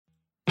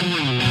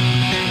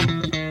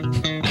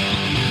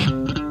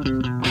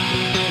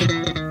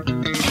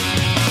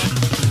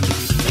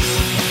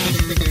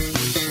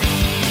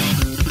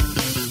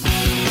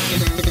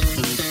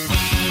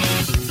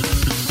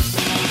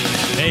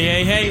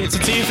Hey, it's a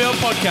TFL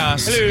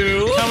podcast.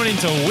 Hello. Coming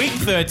into week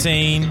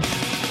 13.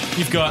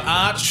 You've got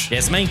Arch.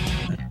 Yes, me.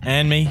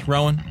 And me,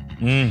 Rowan.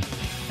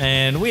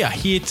 And we are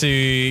here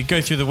to go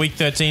through the week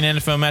 13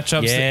 NFL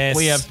matchups. Yes.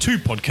 We have two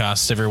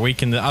podcasts every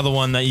week, and the other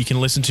one that you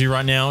can listen to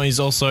right now is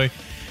also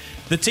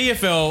the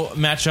TFL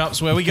matchups,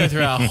 where we go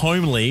through our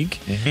home league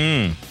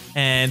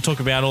and talk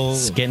about all...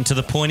 It's getting to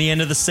the pointy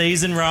end of the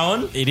season,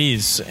 Rowan. It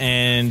is,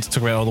 and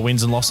talk about all the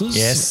wins and losses.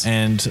 Yes.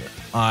 And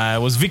I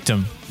was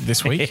victim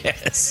this week.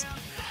 Yes.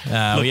 We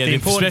had a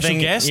special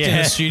guest in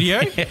the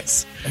studio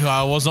Yes. who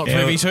I was not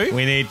privy to.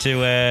 We need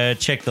to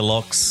check the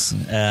locks.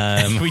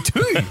 We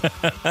do.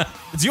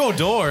 It's your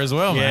door as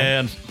well,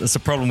 man. Yeah, that's a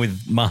problem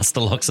with master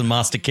locks and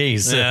master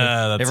keys.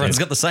 Yeah, that's Everyone's it.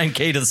 got the same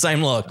key to the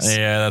same locks.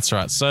 Yeah, that's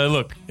right. So,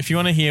 look, if you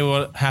want to hear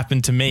what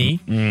happened to me,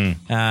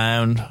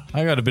 and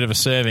I got a bit of a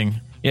serving.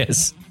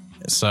 Yes.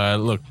 So,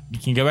 look, you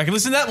can go back and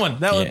listen to that one.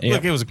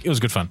 Look, it was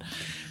good fun.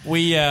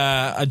 We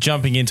are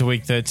jumping into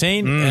week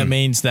 13. That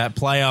means that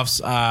playoffs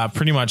are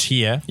pretty much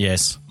here.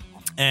 Yes.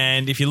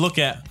 And if you look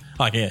at...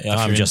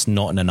 I'm just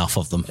not in enough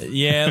of them.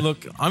 Yeah,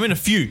 look, I'm in a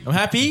few. I'm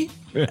happy,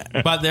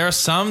 but there are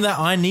some that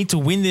I need to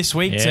win this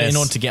week in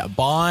order to get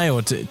by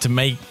or to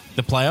make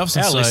the playoffs.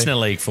 Our listener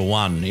league, for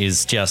one,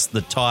 is just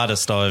the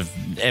tightest I've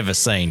ever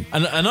seen.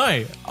 I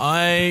know.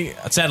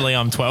 Sadly,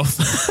 I'm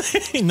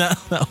 12th in that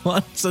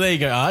one. So there you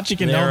go, Arch. You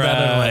can know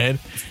about it in my head.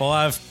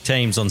 5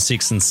 teams on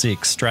 6 and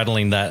 6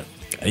 straddling that.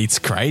 It's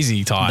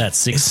crazy tight. That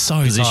sixth It's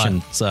so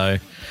position. tight. So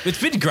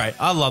It's been great.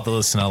 I love the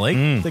listener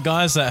league. The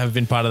guys that have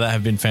been part of that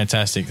have been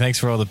fantastic. Thanks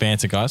for all the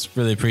banter, guys.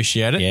 Really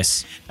appreciate it.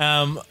 yes.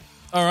 All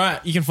right.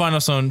 You can find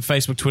us on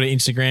Facebook, Twitter,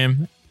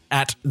 Instagram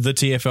at the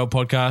TFL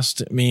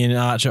podcast. Me and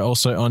Arch are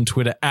also on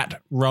Twitter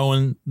at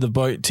Rowan the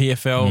Boat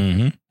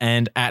TFL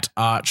and at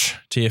Arch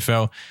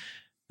TFL.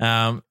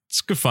 It's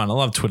good fun. I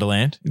love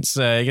Twitterland. It's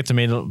you get to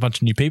meet a bunch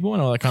of new people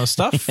and all that kind of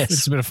stuff. Yes.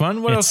 It's a bit of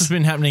fun. What else has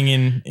been happening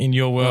in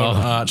your world,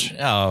 Arch?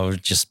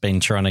 We've just been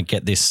trying to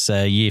get this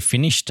year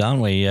finished,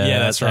 aren't we? Yeah,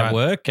 that's right. At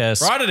work.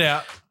 Write it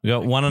out. We've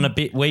got 1 and a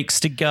bit weeks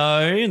to go,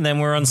 and then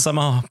we're on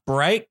summer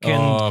break.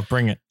 And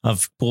Bring it.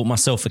 I've bought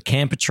myself a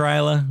camper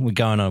trailer. We're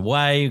going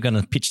away. We're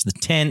going to pitch the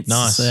tents.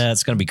 Nice.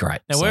 It's going to be great.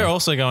 Now, we're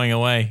also going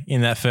away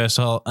in that first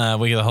week of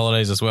the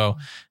holidays as well.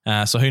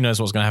 So who knows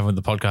what's going to happen with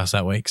the podcast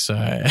that week. So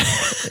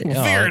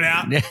we'll figure it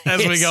out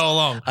as we go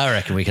along. I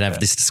reckon we can have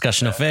this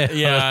discussion off air.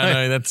 Yeah, I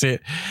know. That's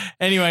it.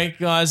 Anyway,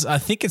 guys, I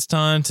think it's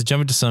time to jump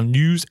into some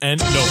news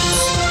and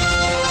notes.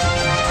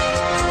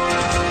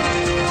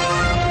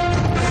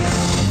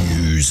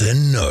 News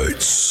and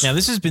notes. Now,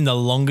 this has been the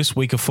longest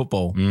week of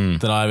football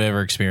that I've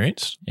ever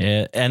experienced.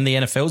 Yeah, and the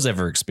NFL's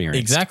ever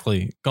experienced.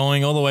 Exactly.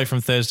 Going all the way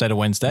from Thursday to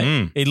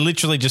Wednesday. It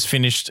literally just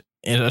finished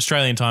in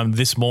Australian time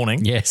this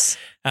morning. Yes.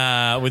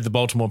 With the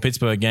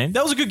Baltimore-Pittsburgh game.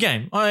 That was a good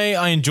game.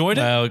 I enjoyed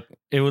it. Well,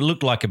 it would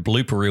look like a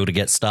blooper reel to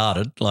get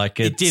started.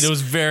 It did. It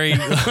was very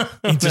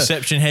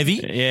interception heavy.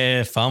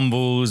 Yeah,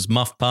 fumbles,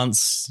 muff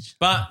punts.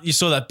 But you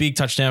saw that big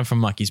touchdown from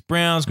Marquise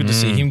Brown. It's good to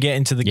see him get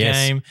into the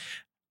game.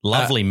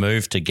 Lovely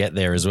move to get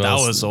there as well.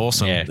 That was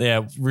awesome.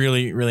 Yeah.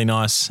 Really, really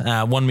nice.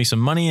 Won me some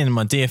money in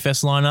my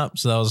DFS lineup,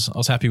 so I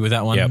was happy with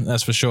that one.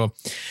 That's for sure.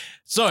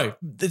 So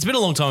it's been a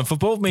long time in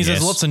football. It means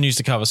there's lots of news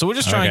to cover. So we'll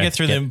just try and get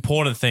through the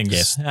important things.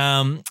 Yes.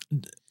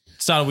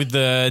 Started with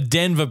the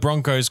Denver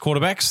Broncos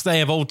quarterbacks. They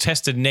have all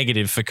tested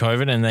negative for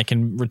COVID and they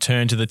can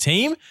return to the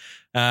team.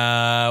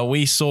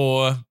 We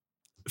saw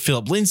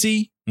Philip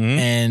Lindsay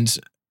and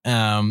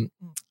there's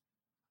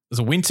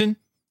a Winton,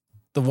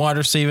 the wide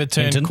receiver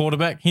turned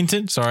quarterback.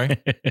 Hinton,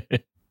 sorry.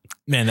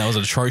 Man, that was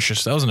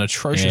atrocious. That was an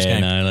atrocious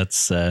game. No,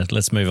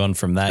 let's move on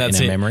from that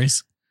in our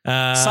memories.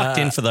 Sucked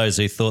in for those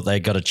who thought they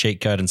got a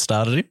cheat code and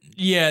started him.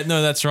 Yeah,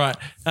 no, that's right.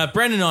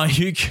 Brandon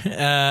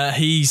Ayuk,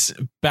 he's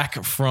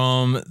back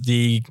from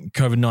the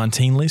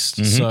COVID-19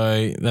 list,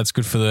 so that's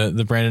good for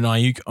the Brandon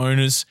Ayuk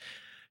owners.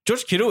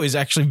 George Kittle is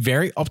actually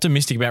very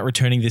optimistic about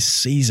returning this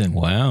season.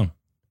 Wow.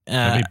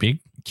 That'd be big.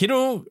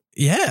 Kittle,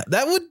 yeah,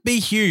 that would be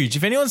huge.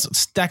 If anyone's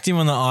stacked him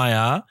on the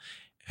IR,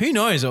 who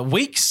knows? A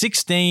week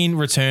 16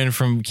 return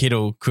from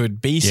Kittle could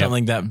be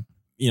something that,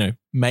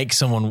 make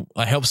someone,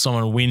 help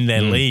someone win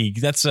their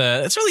league. That's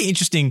really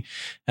interesting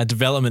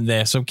development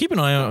there. So keep an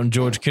eye out on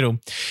George Kittle.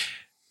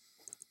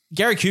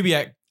 Gary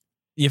Kubiak,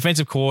 the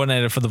offensive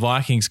coordinator for the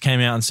Vikings, came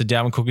out and said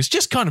Dalvin Cook is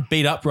just kind of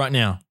beat up right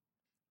now.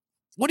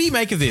 What do you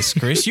make of this,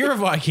 Chris? You're a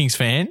Vikings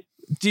fan.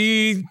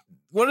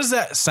 What does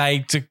that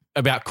say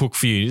about Cook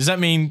for you? Does that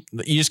mean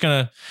that you're just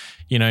going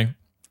to,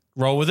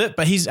 roll with it?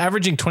 But he's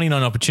averaging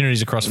 29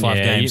 opportunities across 5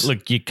 games.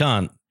 You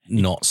can't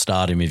not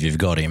start him if you've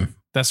got him.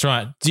 That's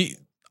right.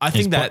 I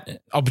think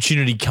that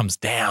opportunity comes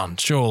down,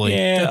 surely.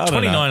 Yeah,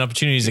 29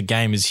 opportunities a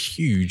game is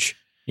huge.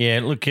 Yeah,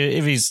 look,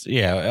 if he's,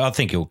 I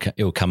think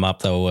he'll come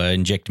up. They'll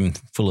inject him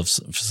full of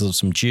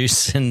some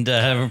juice and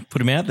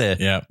put him out there.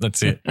 Yeah,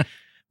 that's it.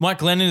 Mike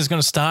Glennon is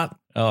going to start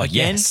Oh,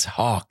 again. Yes.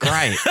 Oh,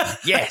 great.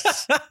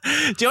 Yes.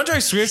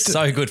 DeAndre Swift.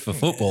 So good for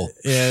football.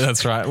 Yeah,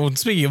 that's right. Well,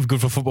 speaking of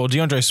good for football,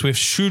 DeAndre Swift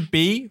should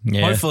be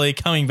hopefully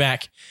coming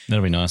back.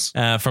 That'll be nice.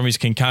 From his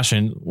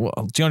concussion.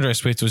 Well, DeAndre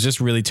Swift was just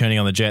really turning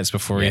on the Jets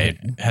before he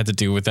had to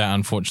deal with that,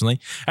 unfortunately.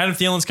 Adam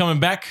Thielen's coming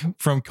back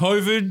from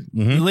COVID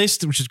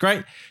list, which is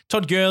great.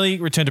 Todd Gurley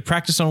returned to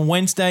practice on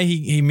Wednesday.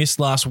 He missed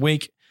last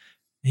week.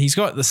 He's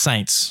got the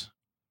Saints.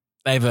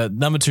 They have a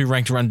number 2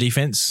 ranked run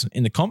defense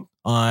in the comp.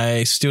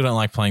 I still don't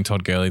like playing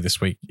Todd Gurley this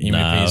week.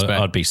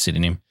 I'd be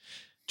sitting him.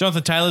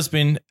 Jonathan Taylor's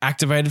been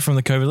activated from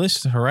the COVID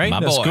list. Hooray.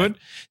 That's good.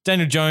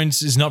 Daniel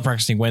Jones is not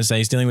practicing Wednesday.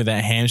 He's dealing with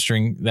that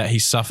hamstring that he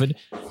suffered.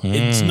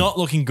 It's not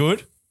looking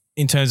good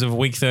in terms of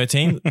week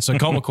 13. So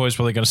Colt McCoy is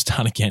probably going to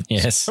start again.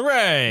 Yes.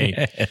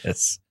 Hooray.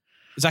 Yes.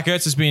 Zach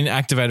Ertz has been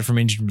activated from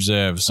injured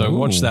reserve. So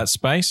watch that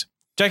space.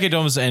 J.K.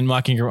 Dobbins and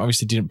Mark Ingram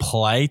obviously didn't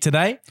play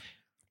today.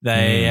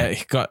 They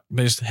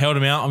just held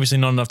him out. Obviously,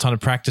 not enough time to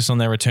practice on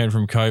their return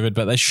from COVID,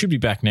 but they should be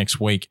back next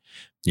week.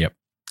 Yep.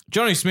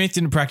 Johnny Smith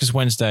didn't practice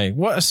Wednesday.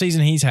 What a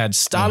season he's had.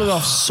 Started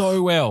off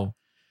so well.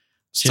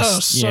 So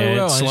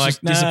well. It's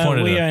like,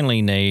 disappointed. We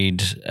only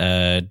need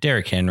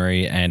Derrick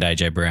Henry and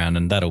AJ Brown,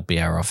 and that'll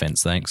be our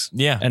offense, thanks.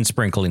 Yeah. And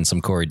sprinkle in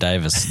some Corey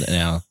Davis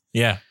now.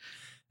 Yeah.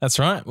 That's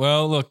right.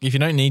 Well, look, if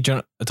you don't need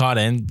a tight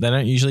end, they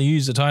don't usually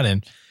use a tight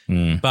end.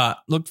 But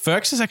look,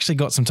 Ferks has actually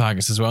got some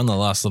targets as well in the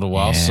last little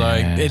while. Yes. So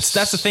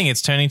that's the thing.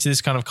 It's turning to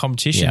this kind of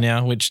competition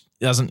now, which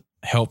doesn't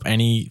help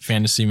any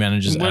fantasy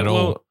managers at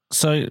all.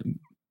 So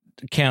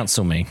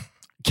counsel me.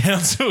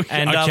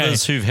 And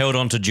others who've held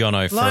on to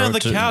Jono for lie on the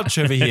couch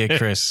over here,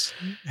 Chris.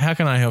 How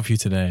can I help you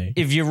today?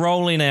 If you're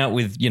rolling out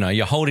with,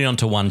 you're holding on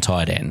to one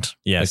tight end.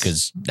 Yes.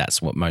 Because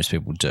that's what most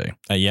people do.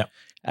 Yep.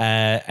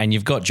 And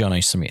you've got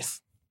Jono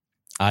Smith.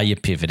 Are you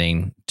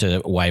pivoting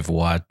to waiver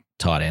wire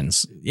tight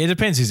ends? It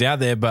depends who's out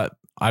there, but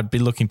I'd be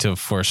looking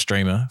for a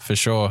streamer for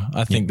sure.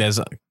 I think there's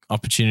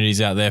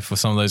opportunities out there for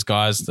some of those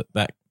guys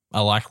that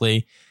are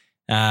likely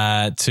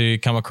to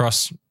come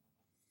across,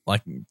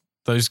 like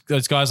those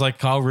guys like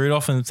Kyle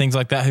Rudolph and things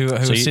like that who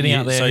are sitting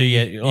out there. So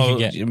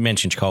you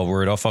mentioned Kyle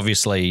Rudolph.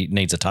 Obviously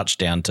needs a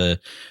touchdown to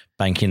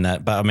bank in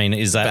that, but I mean,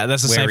 that's the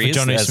same for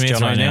Johnny Smith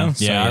right now?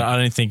 Yeah, So, I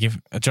don't think if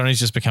Johnny's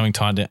just becoming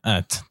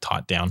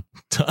touchdown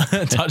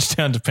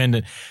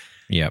dependent.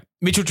 Yeah.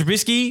 Mitchell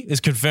Trubisky is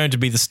confirmed to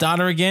be the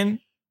starter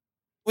again,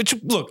 which,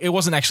 look, it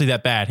wasn't actually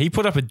that bad. He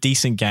put up a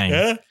decent game.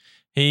 Yeah.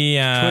 He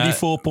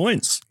 24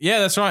 points. Yeah,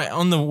 that's right.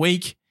 On the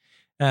week,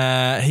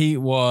 he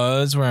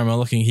was, where am I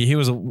looking? He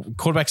was a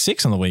quarterback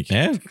 6 on the week.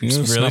 Yeah.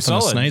 It's really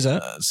solid. Sneeze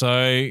at.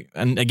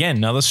 And again,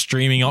 another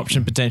streaming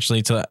option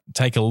potentially to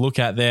take a look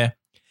at there.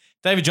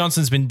 David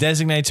Johnson's been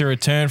designated to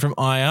return from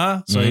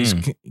IR, so he's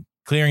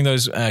clearing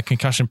those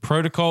concussion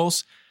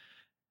protocols.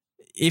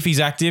 If he's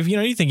active,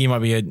 you think he might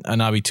be an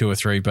RB2 or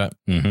 3, but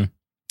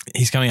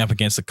he's coming up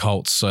against the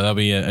Colts, so that'll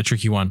be a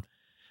tricky one.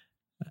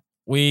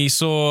 We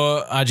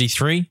saw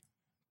RG3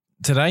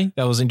 today.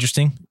 That was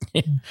interesting.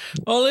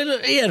 Well,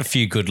 he had a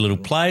few good little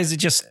plays. He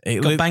just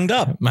got banged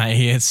up. Mate,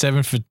 he had 7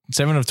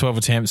 of 12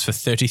 attempts for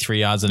 33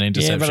 yards and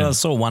interception. Yeah, but I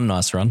saw one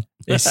nice run.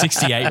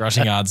 68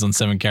 rushing yards on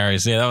 7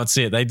 carries. Yeah, that's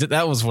it.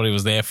 That was what he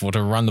was there for,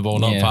 to run the ball,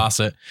 not pass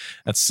it.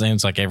 That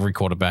seems like every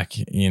quarterback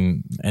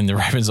in the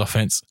Ravens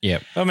offense. Yeah.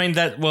 I mean,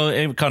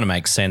 it kind of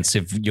makes sense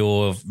if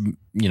you're,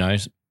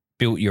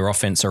 built your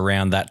offense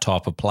around that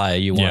type of player.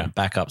 You want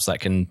backups that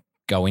can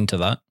go into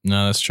that.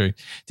 No, that's true.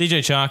 DJ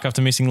Chark,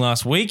 after missing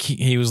last week,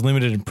 he was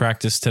limited in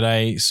practice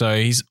today, so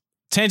he's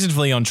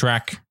tentatively on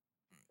track,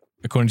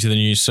 according to the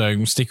news, so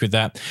we'll stick with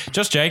that.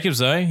 Josh Jacobs,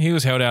 though, he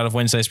was held out of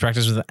Wednesday's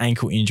practice with an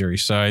ankle injury,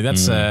 so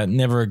that's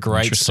never a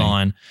great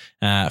sign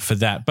for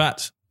that.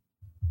 But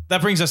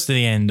that brings us to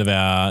the end of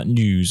our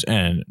news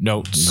and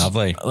notes.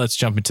 Lovely. Let's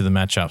jump into the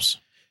matchups.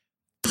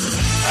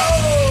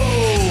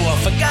 Oh, I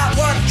forgot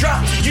what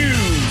drop to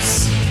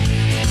use.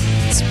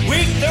 It's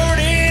week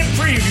 30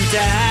 preview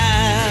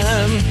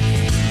time.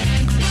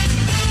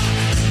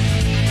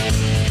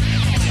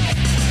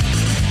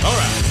 All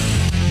right.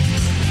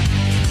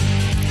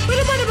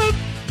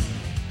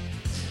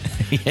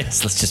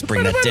 Yes, let's just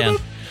bring that down.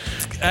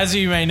 As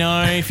you may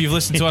know, if you've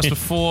listened to us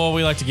before,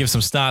 we like to give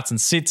some starts and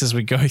sits as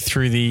we go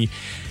through the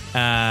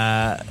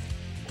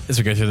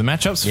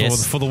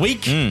matchups for the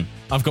week.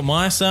 I've got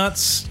my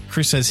starts.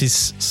 Chris has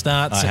his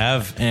starts. I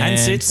have. And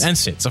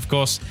sits, of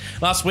course.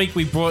 Last week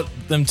we brought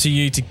them to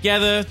you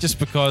together just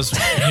because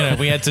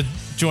we had to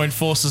join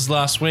forces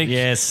last week.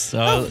 Yes.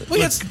 I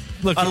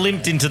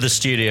limped into the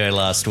studio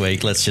last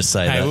week, let's just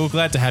say that. Hey, we were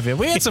glad to have you.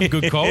 We had some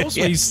good calls.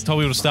 We told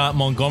people to start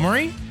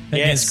Montgomery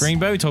against Green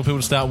Bay. We told people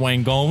to start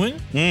Wayne Goldman.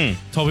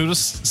 Told people to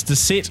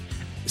sit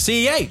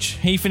CEH.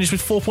 He finished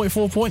with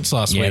 4.4 points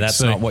last week. Yeah,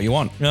 that's not what you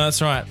want. No,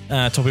 that's right.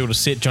 Told people to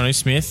sit Johnny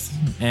Smith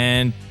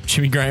and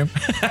Jimmy Graham.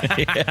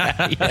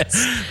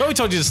 Yes. But we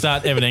told you to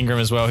start Evan Engram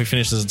as well, who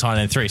finished as a tight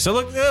end 3. So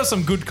look, there were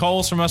some good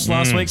calls from us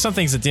last week. Some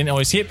things that didn't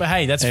always hit, but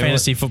hey, that's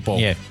fantasy football.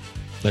 Yeah.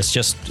 Let's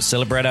just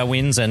celebrate our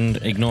wins and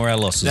ignore our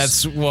losses.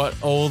 That's what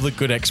all the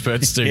good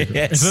experts do,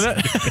 Yes. isn't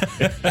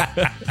it?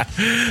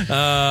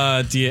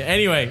 Dear.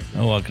 Anyway,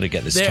 I'm going to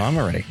get this time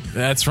already.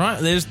 that's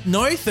right. There's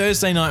no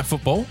Thursday night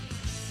football,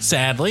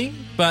 sadly,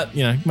 but,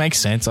 makes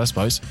sense, I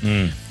suppose.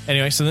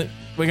 Anyway, so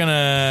we're going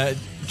to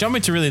jump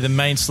into really the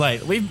main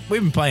slate. We've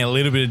been playing a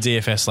little bit of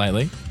DFS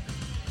lately.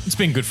 It's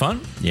been good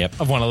fun.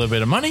 Yep. I've won a little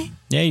bit of money.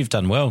 Yeah, you've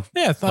done well.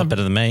 Yeah, a lot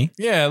better than me.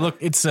 Yeah, look,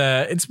 it's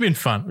been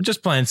fun. We're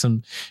just playing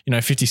some,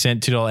 50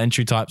 cent, $2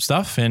 entry type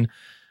stuff, and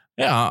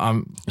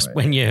I'm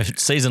When your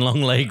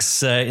season-long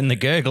league's in the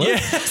gurgler. Yeah,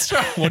 that's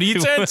right. What do you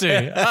turn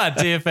to?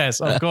 DFS,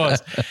 of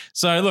course.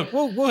 So look,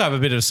 we'll have a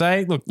bit of a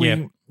say. Look,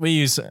 we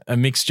use a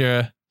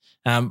mixture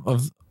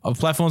of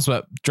platforms,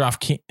 but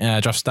Draft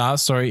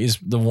Stars, is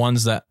the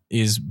ones that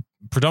is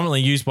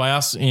predominantly used by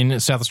us in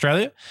South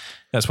Australia.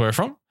 That's where we're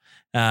from.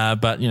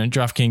 But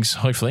DraftKings,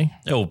 hopefully,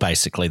 all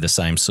basically the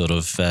same sort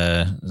of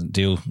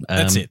deal.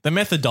 That's it. The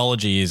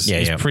methodology is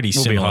pretty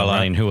similar. We'll be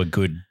highlighting who are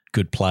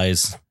good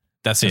players.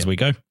 That's as we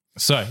go.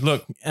 So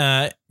look,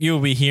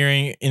 you'll be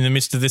hearing in the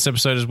midst of this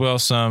episode as well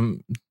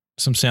some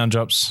sound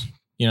drops.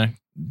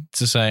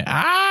 To say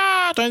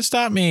don't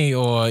start me,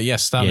 or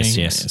yes, start me.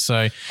 Yes.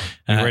 So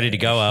we're ready to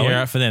go. Are we?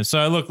 Out for them.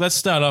 So look, let's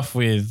start off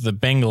with the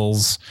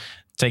Bengals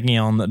taking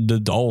on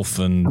the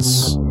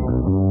Dolphins.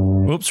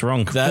 Whoops,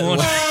 wrong. Well,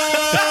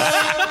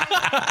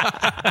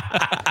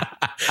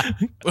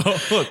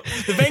 look,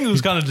 the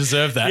Bengals kind of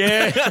deserve that.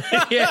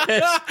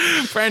 Yeah.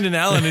 Brandon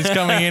Allen is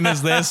coming in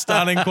as their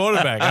starting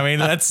quarterback. I mean,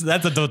 that's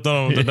a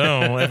do-do if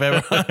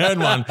ever heard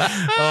one.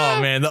 Oh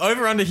man, the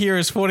over-under here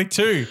is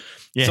 42.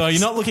 Yes. So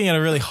you're not looking at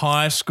a really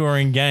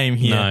high-scoring game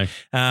here.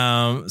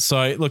 No.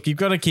 So look, you've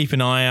got to keep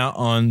an eye out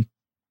on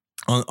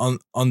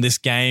this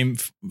game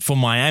for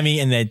Miami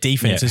and their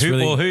defense.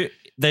 Yeah.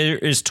 There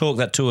is talk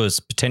that Tua's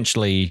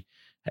potentially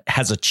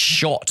has a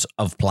shot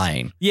of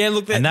playing. Yeah,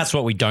 look. And that's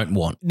what we don't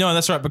want. No,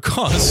 that's right,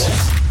 because...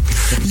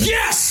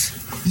 Yes!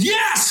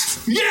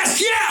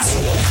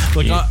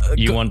 Look,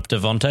 you want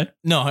Devontae?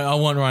 No, I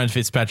want Ryan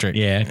Fitzpatrick.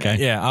 Yeah, okay.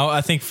 Yeah,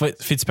 I think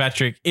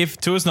Fitzpatrick, if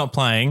Tua's not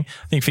playing,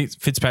 I think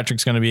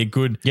Fitzpatrick's going to be a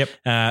good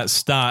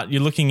start.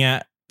 You're looking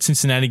at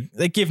Cincinnati.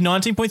 They give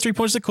 19.3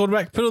 points to the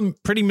quarterback, put them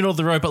pretty middle of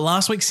the road. But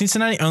last week,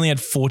 Cincinnati only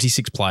had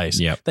 46 plays.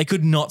 Yep. They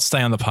could not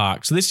stay on the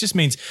park. So this just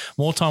means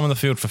more time on the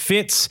field for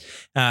Fitz.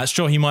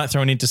 Sure, he might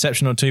throw an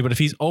interception or two, but if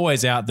he's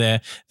always out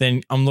there,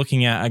 then I'm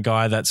looking at a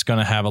guy that's going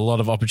to have a lot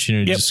of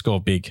opportunity to score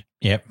big.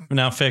 Yep.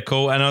 No, fair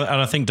call. And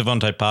I think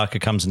Devontae Parker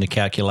comes into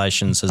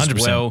calculations as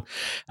 100%. well.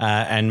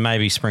 And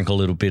maybe sprinkle a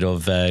little bit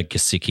of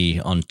Gesicki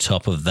on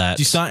top of that.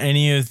 Do you start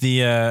any of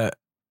the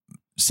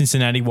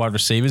Cincinnati wide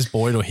receivers,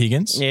 Boyd or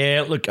Higgins?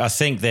 Yeah, look, I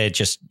think they're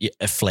just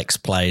flex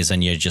plays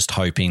and you're just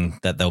hoping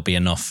that there'll be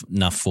enough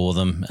for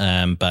them.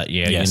 But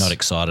you're not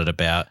excited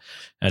about.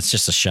 It's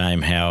just a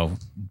shame how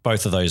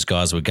both of those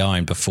guys were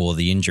going before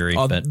the injury.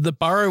 But the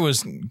Burrow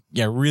was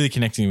really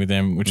connecting with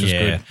them, which was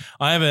good.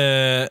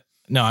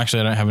 No, actually,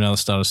 I don't have another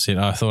starter sit.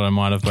 I thought I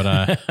might have, but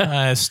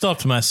I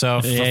stopped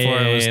myself before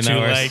it was too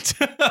late.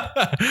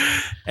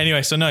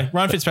 Anyway, so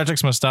Ryan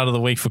Fitzpatrick's my start of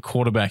the week for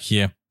quarterback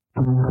here.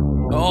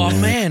 Oh,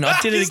 man, I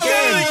did it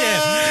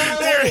again.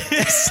 There it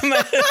is.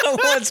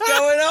 What's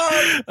going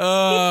on?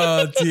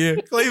 Oh, dear.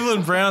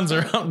 Cleveland Browns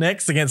are up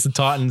next against the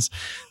Titans.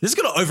 This is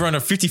going to over under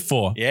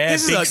 54. Yeah,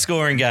 this is a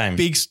scoring game.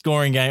 Big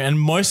scoring game, and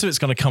most of it's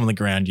going to come on the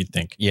ground, you'd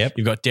think. Yep.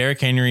 You've got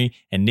Derrick Henry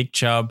and Nick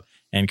Chubb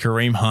and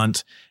Kareem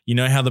Hunt. You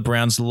know how the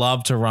Browns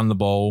love to run the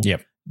ball.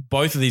 Yep.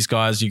 Both of these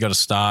guys you got to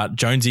start.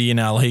 Jonesy in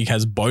our league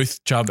has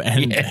both Chubb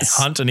and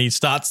Hunt, and he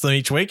starts them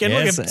each week. And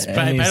look, it's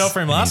paid off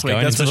for him last week.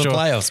 That's for sure.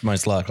 Playoffs,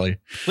 most likely.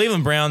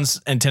 Cleveland Browns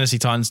and Tennessee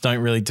Titans don't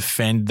really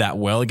defend that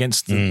well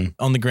against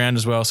on the ground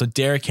as well. So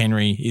Derrick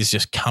Henry is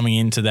just coming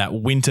into that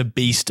winter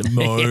beast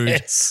mode.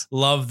 Yes.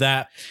 Love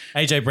that.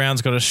 AJ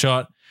Brown's got a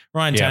shot.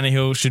 Ryan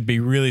Tannehill should be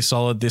really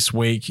solid this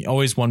week.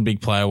 Always one big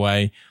play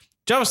away.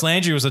 Jarvis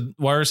Landry was a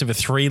wide receiver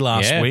 3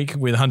 last week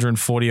with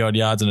 140 odd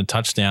yards and a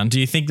touchdown. Do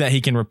you think that he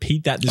can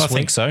repeat that this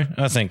week?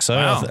 I think so.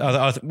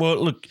 Wow.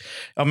 Well, look,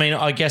 I mean,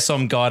 I guess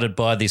I'm guided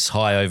by this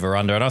high over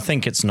under, and I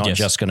think it's not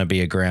just going to be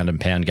a ground and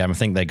pound game. I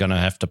think they're going to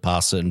have to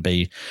pass it and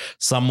be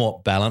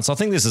somewhat balanced. I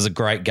think this is a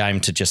great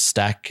game to just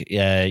stack,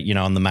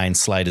 on the main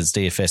slate as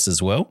DFS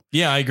as well.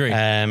 Yeah, I agree.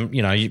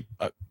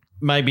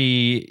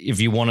 Maybe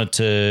if you wanted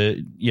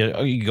to,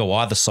 you go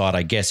either side,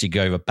 I guess you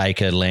go with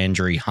Baker,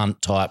 Landry,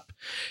 Hunt type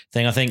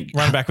thing. I think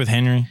run it back with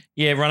Henry.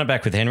 Yeah, run it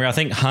back with Henry. I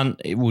think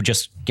Hunt will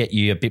just get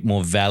you a bit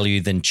more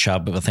value than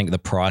Chubb. I think the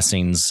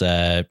pricing's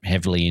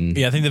heavily in.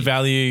 Yeah, I think the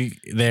value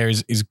there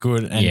is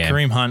good. And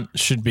Kareem Hunt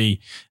should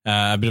be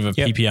a bit of a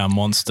PPR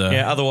monster.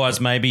 Yeah, otherwise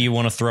maybe you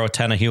want to throw a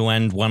Tannehill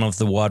and one of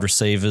the wide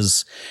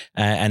receivers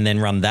and then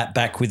run that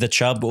back with a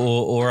Chubb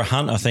or a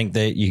Hunt. I think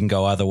that you can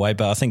go either way,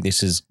 but I think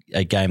this is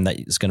a game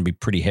that is going to be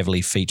pretty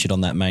heavily featured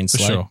on that main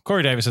slate. For sure.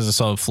 Corey Davis has a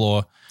solid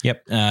floor.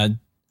 Yep.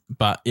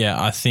 But yeah,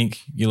 I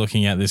think you're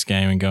looking at this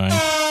game and going,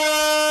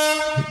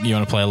 you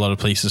want to play a lot of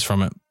pieces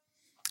from it.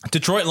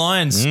 Detroit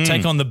Lions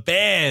take on the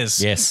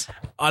Bears. Yes.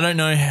 I don't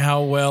know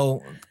how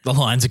well the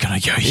Lions are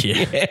going to go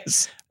here.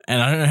 Yes.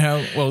 And I don't know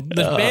how well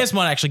the Bears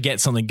might actually get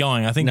something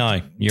going. I think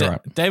you're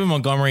right. David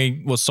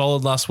Montgomery was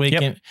solid last week,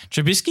 and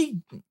Trubisky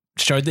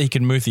showed that he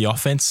could move the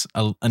offense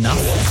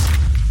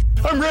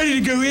enough. I'm ready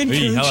to go in, Coach.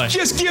 Hello.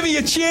 Just give me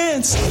a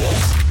chance.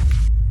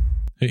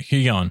 Who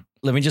you going?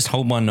 Let me just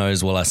hold my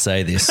nose while I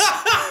say this.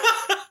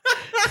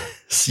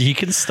 So you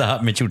can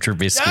start Mitchell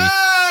Trubisky.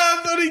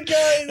 I thought he'd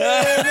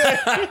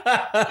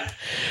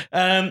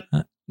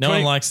go. No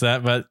one likes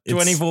that, but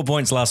 24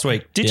 points last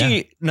week. Did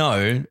you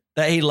know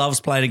that he loves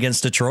playing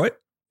against Detroit?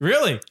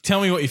 Really? Tell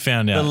me what you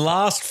found out. The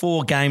last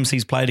 4 games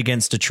he's played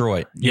against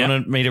Detroit. You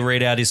wanted me to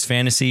read out his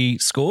fantasy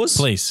scores?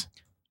 Please.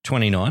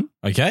 29.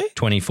 Okay.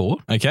 24.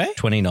 Okay.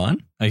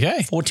 29.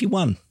 Okay.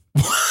 41.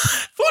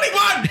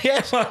 41!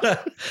 Yeah.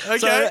 Okay.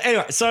 So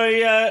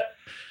anyway,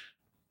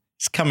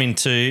 it's coming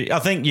to, I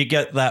think you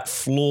get that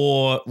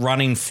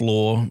running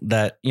floor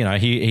that,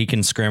 he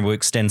can scramble,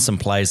 extend some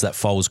plays that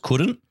Foles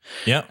couldn't.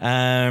 Yeah.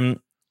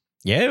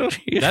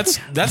 That's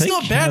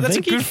not bad. That's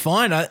a good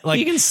find.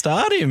 You can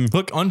start him.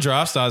 Look, on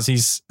DraftStars,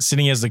 he's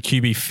sitting as the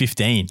QB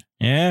 15.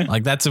 Yeah.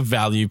 Like, that's a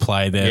value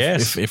play there.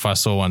 Yes. If I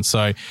saw one.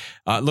 So,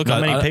 look.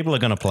 Not many people are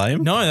going to play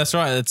him. No, that's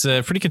right. It's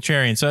pretty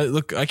contrarian. So,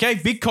 look, okay,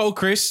 big cold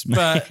Chris,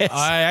 but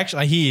Yes.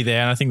 I hear you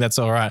there, and I think that's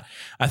all right.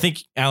 I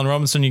think Allen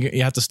Robinson,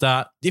 you have to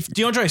start. If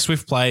DeAndre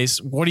Swift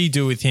plays, what do you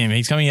do with him?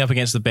 He's coming up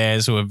against the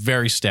Bears, who are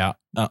very stout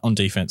on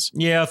defense.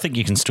 Yeah, I think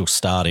you can still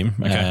start him.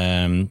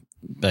 Okay.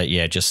 But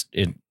yeah,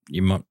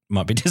 you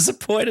might be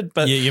disappointed,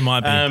 but you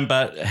might be.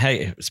 But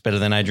hey, it's better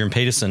than Adrian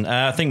Peterson.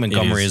 I think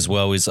Montgomery as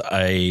well is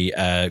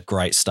a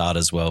great start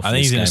as well. I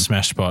think he's in a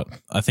smash spot.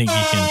 I think you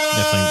can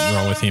definitely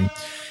roll with him.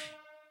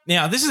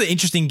 Now, this is an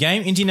interesting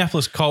game.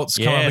 Indianapolis Colts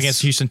come up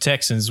against Houston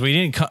Texans. We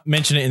didn't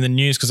mention it in the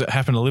news because it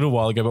happened a little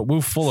while ago, but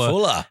Will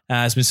Fuller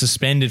has been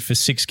suspended for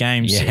 6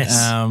 games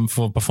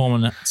for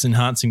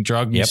performance-enhancing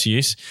drug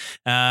misuse.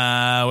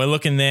 We're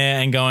looking there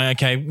and going,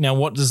 okay, now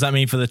what does that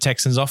mean for the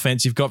Texans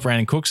offense? You've got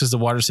Brandon Cooks as the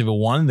wide receiver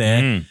 1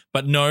 there,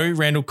 but no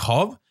Randall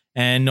Cobb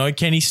and no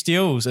Kenny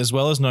Stills, as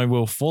well as no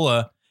Will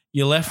Fuller.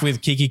 You're left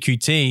with Kiki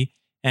Kuti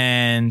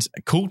and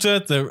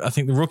Coulter, I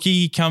think the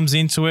rookie, comes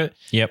into it.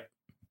 Yep.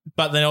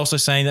 But they're also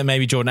saying that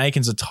maybe Jordan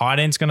Akins, a tight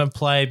end, is going to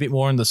play a bit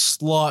more in the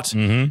slot.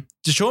 Mm-hmm.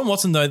 Deshaun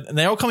Watson, though,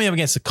 they're all coming up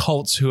against the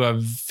Colts, who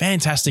are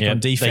fantastic on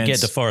defense. They get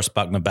DeForest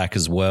Buckner back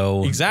as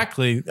well.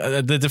 Exactly.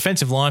 The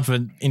defensive line for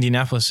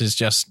Indianapolis is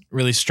just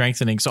really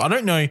strengthening. So I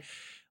don't know.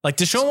 Like,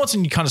 Deshaun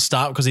Watson, you kind of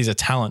start because he's a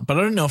talent, but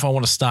I don't know if I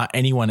want to start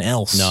anyone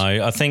else.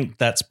 No, I think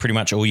that's pretty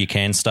much all you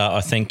can start.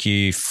 I think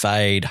you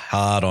fade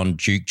hard on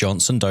Duke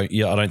Johnson, don't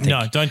you? I don't think.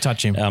 No, don't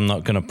touch him. I'm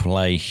not going to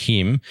play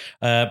him,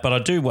 but I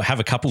do have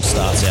a couple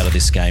starts out of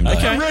this game.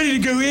 Okay. I'm ready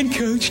to go in,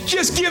 Coach.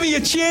 Just give me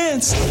a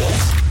chance.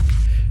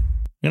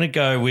 I'm going to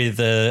go with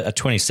a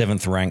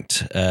 27th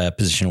ranked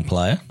positional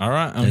player. All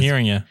right, I'm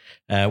hearing you.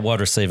 Wide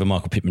receiver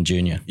Michael Pittman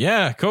Jr.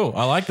 Yeah, cool.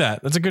 I like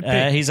that. That's a good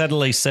pick. He's had at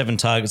least 7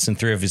 targets in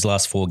 3 of his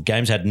last 4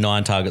 games. Had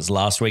 9 targets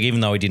last week, even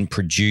though he didn't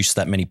produce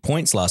that many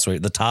points last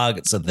week. The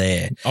targets are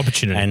there.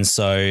 Opportunity. And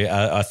so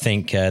I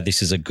think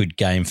this is a good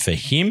game for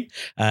him.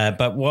 But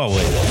come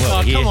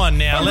on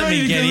now. Let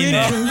me get in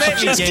there. Let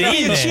me Just get give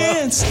me in a there.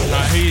 chance. All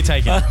right, who are you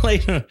taking? I'm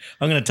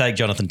going to take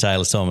Jonathan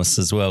Taylor-Thomas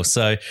as well.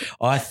 So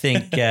I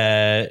think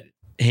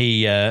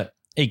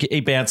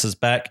he bounces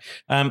back.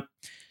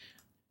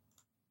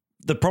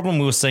 The problem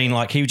we were seeing,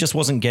 he just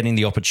wasn't getting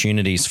the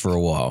opportunities for a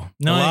while.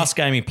 No. The last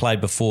game he played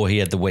before he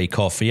had the week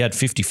off, he had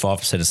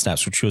 55% of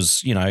snaps, which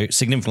was,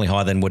 significantly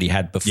higher than what he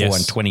had before,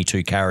 and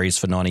 22 carries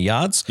for 90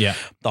 yards. Yeah.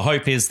 The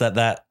hope is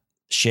that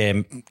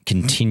share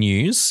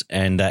continues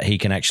and that he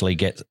can actually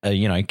get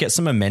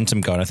some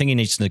momentum going. I think he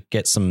needs to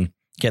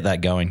get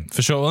that going.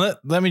 For sure. Well,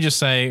 let me just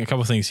say a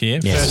couple of things here.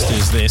 Yes. First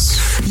is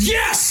this.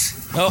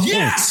 Yes! Oh.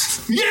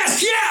 Yes!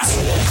 Yes,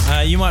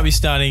 yes! You might be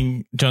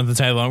starting Jonathan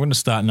Taylor. I'm going to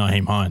start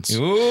Nyheim Hines.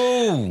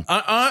 Ooh.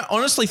 I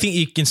honestly think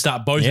you can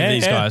start both of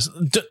these guys.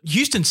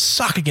 Houston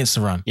suck against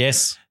the run.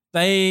 Yes.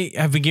 They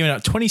have been giving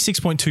up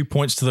 26.2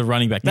 points to the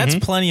running back. That's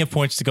plenty of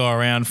points to go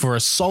around for a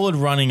solid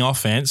running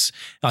offense.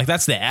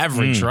 That's their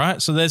average,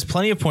 right? So there's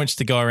plenty of points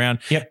to go around.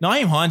 Yep.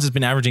 Nyheim Hines has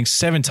been averaging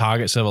 7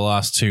 targets over the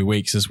last 2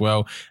 weeks as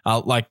well.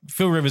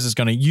 Phil Rivers is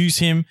going to use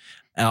him.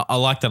 I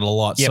like that a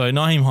lot. Yep. So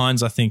Nyheim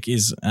Hines, I think,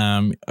 is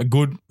a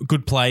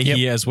good play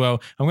here as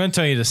well. I'm going to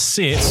tell you to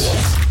sit.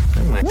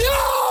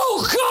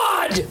 No,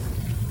 God!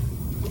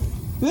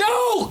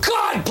 No,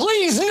 God,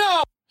 please,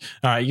 no!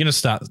 All right, you're going to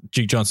start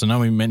Duke Johnson. I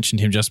know we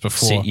mentioned him just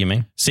before. Sit, you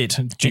mean? Sit,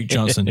 Duke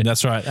Johnson.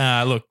 That's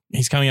right. Look,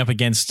 he's coming up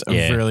against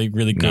a really,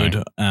 really good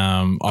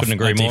Couldn't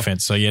agree more.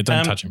 defense. So,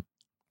 don't touch him.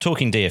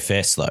 Talking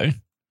DFS, though.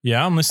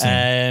 Yeah, I'm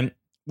listening.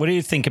 What do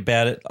you think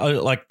about it?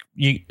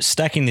 You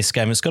stacking this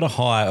game, it's got a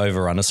high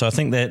over-under. So I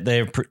think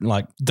they're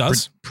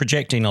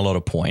projecting a lot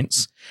of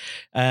points.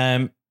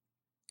 I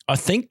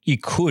think you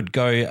could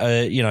go,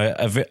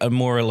 a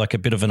more like a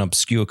bit of an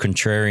obscure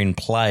contrarian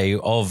play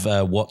of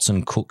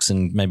Watson, Cooks,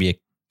 and maybe a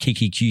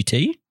Kiki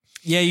QT.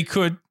 Yeah, you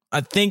could.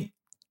 I think.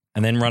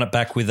 And then run it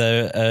back with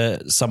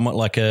a somewhat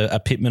like a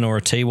Pittman or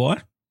a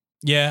TY.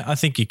 Yeah, I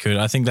think you could.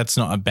 I think that's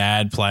not a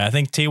bad play. I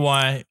think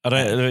TY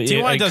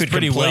does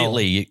pretty well.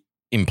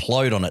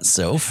 implode on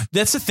itself.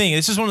 That's the thing.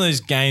 This is one of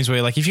those games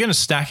where, like, if you're going to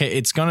stack it,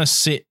 it's going to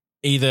sit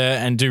either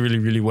and do really,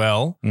 really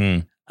well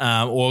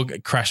or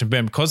crash and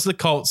burn. Because the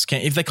Colts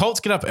if the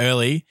Colts get up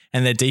early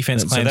and their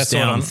defense clamps down. So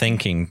that's what I'm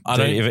thinking.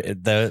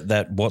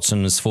 That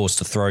Watson is forced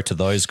to throw to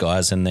those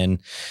guys and then,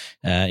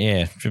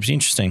 it was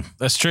interesting.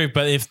 That's true.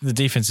 But if the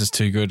defense is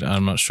too good,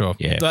 I'm not sure.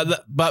 Yeah.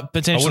 But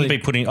potentially. I wouldn't be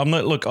putting, I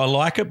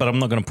like it, but I'm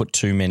not going to put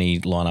too many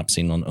lineups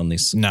in on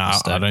this. No,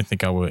 I don't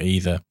think I will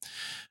either.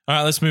 All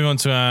right, let's move on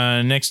to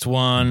our next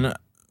one.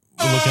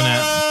 We're looking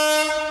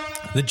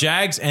at the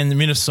Jags and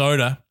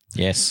Minnesota.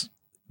 Yes.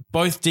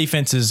 Both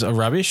defenses are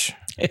rubbish.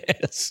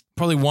 Yes.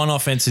 Probably one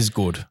offense is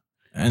good.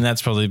 And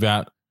that's probably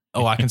about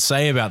all I can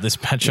say about this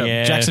matchup.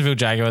 Yeah. Jacksonville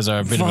Jaguars are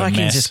a bit of a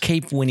mess. Just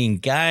keep winning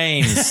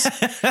games.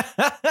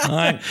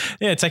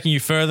 Taking you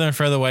further and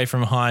further away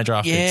from high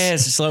draft picks. Yeah,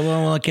 it's just like,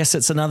 well, I guess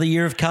it's another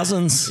year of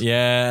Cousins.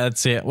 Yeah,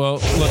 that's it. Well,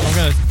 look, I'm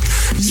going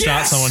to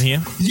start someone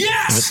here.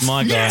 Yes! If it's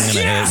my guy, I'm going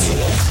to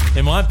hurt you.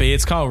 It might be.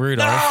 It's Kyle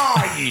Rudolph.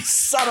 Oh, you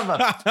son of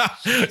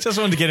a... Just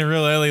wanted to get him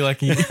real early like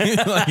he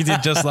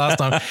did just last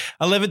time.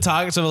 11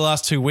 targets over the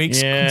last 2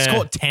 weeks. Yeah. He's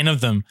caught 10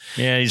 of them.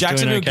 Yeah, he's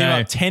Jacksonville doing okay.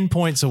 give up 10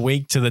 points a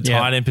week to the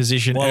tight end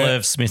position. While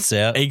Irv Smith's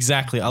out.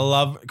 Exactly. I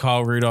love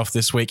Kyle Rudolph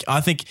this week. I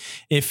think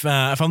if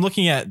I'm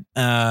looking at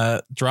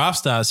draft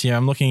stars here,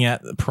 I'm looking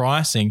at the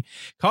pricing.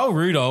 Kyle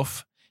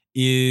Rudolph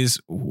is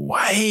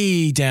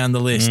way down the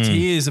list.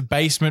 He is a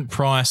basement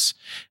price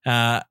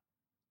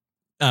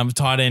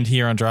tight end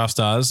here on Draft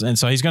Stars, and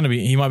so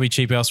he might be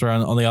cheap elsewhere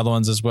on the other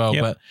ones as well.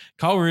 Yep. But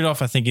Kyle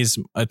Rudolph, I think, is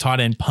a tight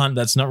end punt.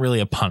 That's not really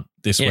a punt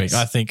this week.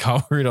 I think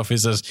Kyle Rudolph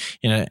is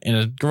in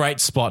a great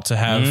spot to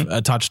have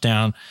a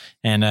touchdown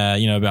and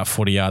about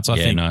 40 yards. I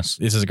think this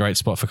is a great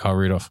spot for Kyle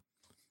Rudolph.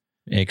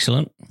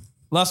 Excellent.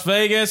 Las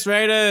Vegas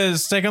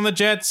Raiders take on the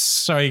Jets.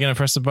 Sorry, you're going to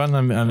press the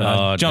button.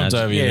 I jumped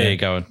over you. Yeah,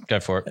 go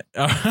for it.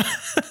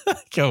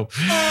 Cool.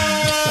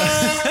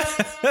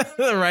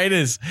 The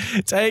Raiders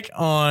take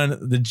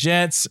on the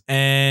Jets,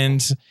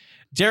 and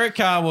Derek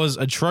Carr was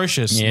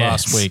atrocious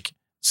last week.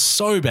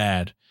 So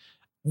bad.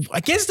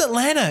 Against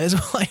Atlanta, it's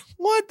like,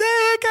 what the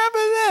heck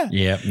happened there?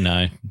 Yeah,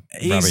 no.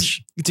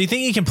 Rubbish. Do you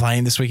think he can play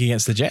him this week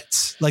against the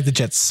Jets? Like, the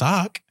Jets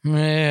suck.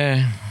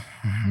 Yeah.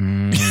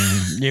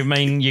 You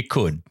mean you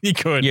could. You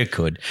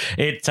could.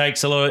 It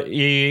takes a lot.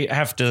 You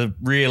have to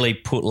really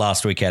put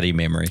last week out of your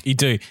memory. You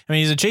do. I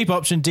mean, he's a cheap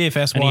option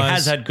DFS-wise. And he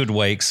has had good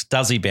weeks.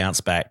 Does he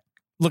bounce back?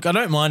 Look, I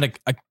don't mind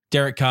a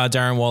Derek Carr,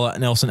 Darren Waller,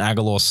 Nelson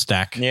Aguilar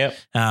stack. Yep.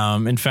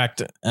 In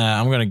fact,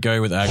 I'm going to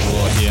go with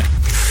Aguilar here.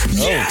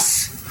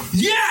 Yes!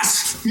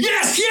 Yes!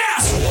 Yes!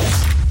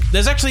 Yes!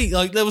 There's actually,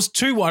 there was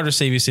 2 wide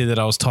receivers here that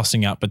I was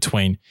tossing up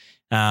between.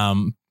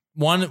 One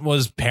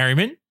was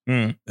Perryman,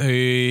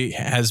 who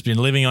has been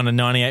living on a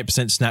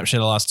 98% snap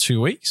share the last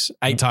 2 weeks,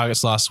 8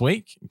 targets last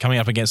week, coming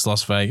up against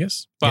Las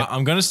Vegas. But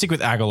I'm going to stick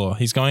with Aguilar.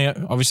 He's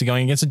obviously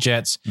going against the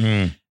Jets.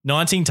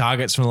 19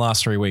 targets from the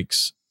last 3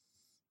 weeks.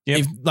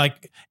 Yep.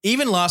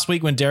 Even last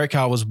week when Derek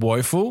Carr was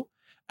woeful,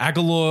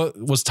 Aguilar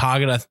was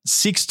targeted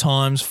 6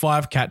 times,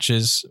 5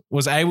 catches,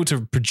 was able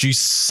to produce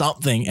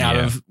something out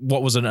of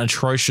what was an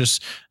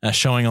atrocious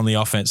showing on the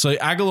offense. So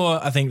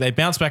Aguilar, I think they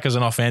bounce back as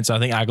an offense. I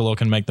think Aguilar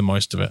can make the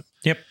most of it.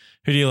 Yep.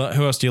 Who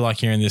else do you like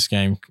here in this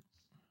game?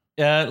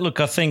 Look,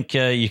 I think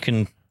you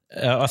can.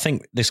 I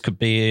think this could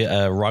be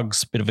a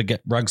bit of a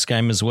Ruggs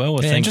game as well.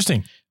 I think,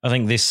 interesting. I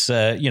think this,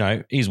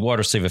 he's wide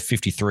receiver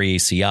 53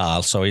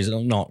 ECR, so he's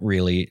not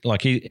really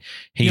he's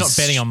You're not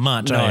betting on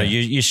much. No,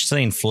 you're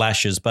seeing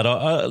flashes,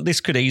 but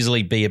this could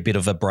easily be a bit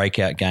of a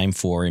breakout game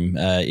for him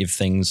if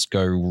things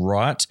go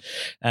right.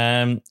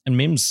 And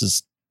Mims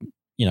is,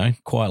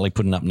 quietly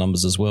putting up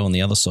numbers as well on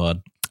the other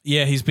side.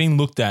 Yeah, he's being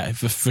looked at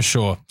for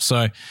sure.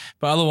 So,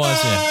 but otherwise,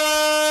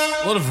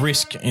 a lot of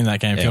risk in that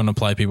game if you want to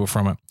play people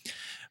from it.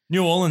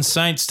 New Orleans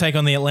Saints take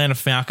on the Atlanta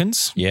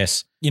Falcons.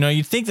 Yes.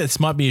 You'd think this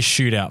might be a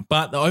shootout,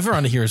 but the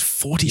over-under here is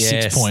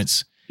 46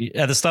 points.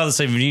 At the start of the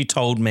season, when you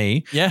told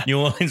me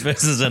New Orleans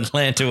versus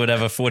Atlanta would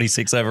have a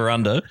 46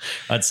 over-under,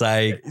 I'd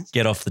say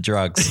get off the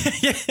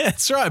drugs. Yeah,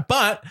 that's right.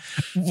 But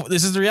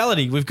this is the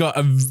reality. We've got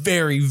a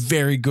very,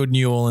 very good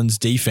New Orleans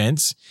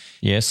defense.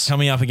 Yes.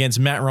 Coming up against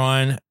Matt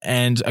Ryan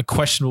and a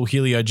questionable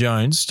Julio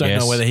Jones. Don't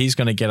know whether he's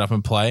going to get up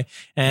and play.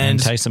 And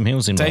Taysom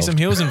Hill's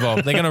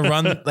involved. They're going to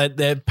run.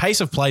 Their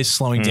pace of play is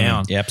slowing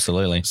down. Yeah,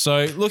 absolutely.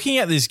 So looking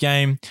at this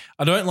game,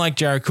 I don't like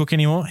Jared Cook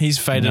anymore. He's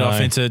faded off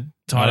into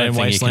tight end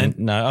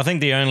wasteland. I think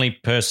the only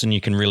person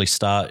you can really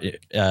start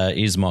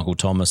is Michael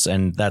Thomas,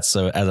 and that's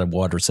as a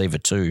wide receiver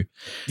too.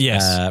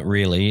 Yes,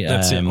 really.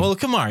 That's it. Well,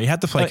 Kamara, you had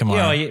to play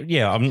Kamara.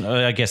 Yeah.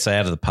 I guess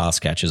out of the pass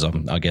catches,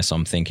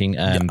 I'm thinking.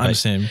 I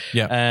understand.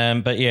 Yeah.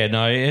 But yeah,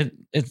 no,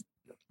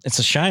 it's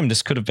a shame.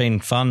 This could have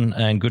been fun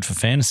and good for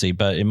fantasy,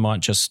 but it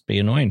might just be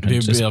annoying. Be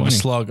a bit of a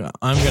slog.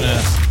 I'm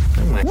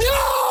gonna.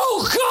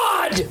 No,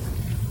 God!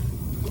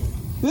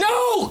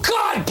 No,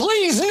 God,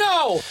 please, no!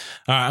 All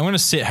right, I'm going to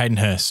sit Hayden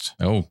Hurst.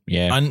 Oh,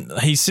 yeah. And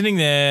he's sitting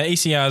there.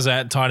 ECR's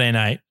at tight end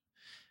 8.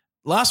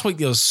 Last week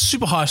there was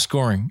super high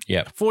scoring.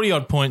 Yeah, 40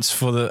 odd points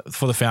for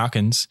the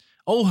Falcons.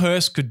 All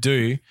Hurst could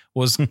do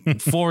was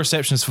 4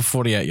 receptions for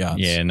 48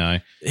 yards. Yeah, no.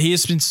 He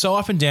has been so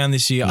up and down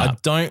this year.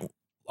 No.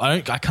 I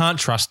can't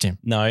trust him.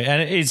 No,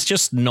 and it's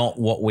just not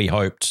what we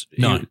hoped.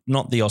 No.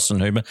 Not the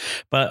Austin Hooper.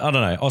 But I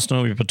don't know.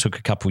 Austin Hooper took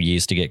a couple of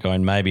years to get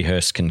going. Maybe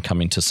Hurst can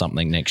come into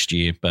something next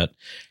year. But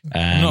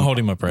I'm not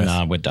holding my breath.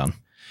 No, we're done.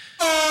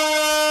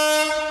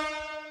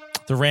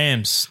 The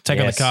Rams take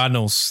on the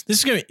Cardinals. This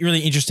is going to be a really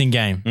interesting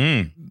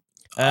game.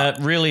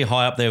 Really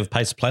high up there with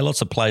pace of play.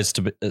 Lots of plays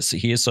to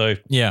here. So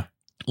Yeah.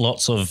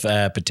 lots of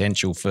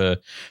potential for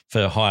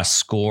high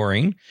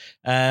scoring.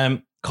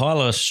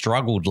 Kyler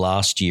struggled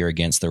last year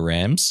against the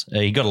Rams.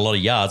 He got a lot of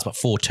yards, but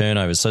 4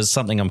 turnovers. So it's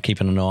something I'm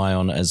keeping an eye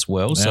on as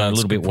well. So a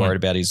little bit worried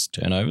about his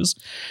turnovers.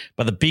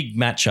 But the big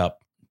matchup,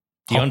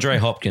 DeAndre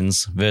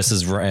Hopkins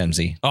versus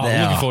Ramsey. Oh,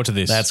 I'm looking forward to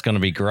this. That's going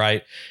to be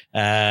great.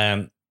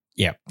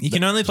 Yeah. You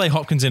can only play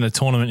Hopkins in a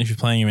tournament if you're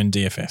playing him in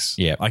DFS.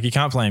 Yeah. Like you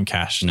can't play him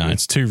cash. No.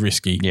 It's too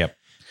risky. Yep.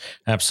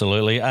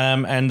 Absolutely.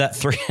 And that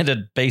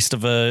 3-headed beast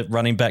of a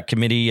running back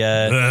committee,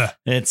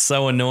 it's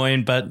so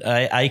annoying. But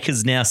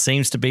Akers now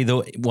seems to be the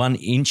one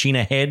inching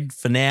ahead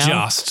for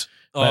now.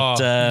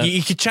 But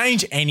you could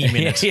change any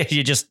minute.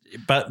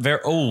 But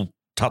they're all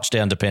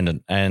touchdown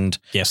dependent. And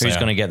Yes, who's they are.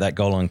 going to get that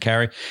goal on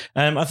carry?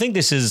 I think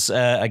this is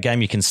a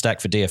game you can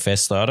stack for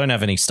DFS, though. I don't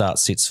have any start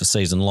sits for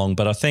season long,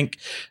 but I think,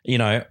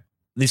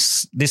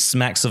 this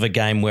smacks of a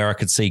game where I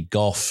could see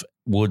Goff,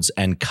 Woods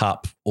and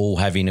Kupp all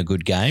having a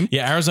good game.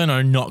 Yeah, Arizona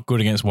are not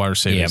good against wide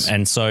receivers.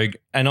 Yeah,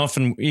 and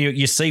often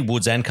you see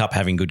Woods and Kupp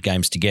having good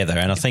games together,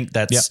 and I think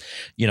that's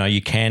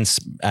you can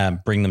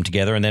bring them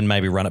together and then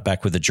maybe run it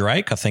back with a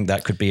Drake. I think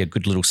that could be a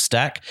good little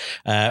stack.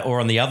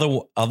 Or on the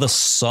other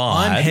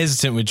side, I'm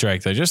hesitant with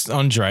Drake though. Just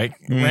on Drake,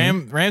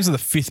 Rams are the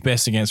 5th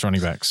best against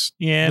running backs.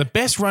 Yeah, the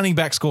best running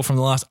back score from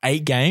the last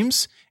 8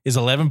 games is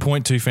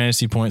 11.2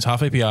 fantasy points, half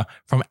APR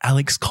from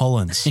Alex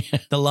Collins.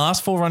 The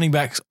last 4 running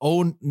backs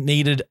all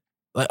needed.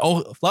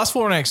 Last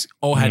 4 running backs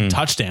all had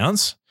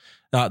touchdowns.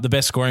 The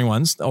best scoring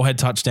ones all had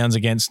touchdowns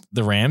against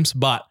the Rams,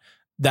 but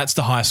that's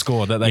the high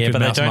score that they could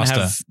muster.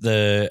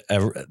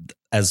 Have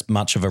as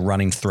much of a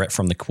running threat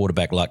from the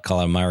quarterback like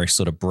Kyler Murray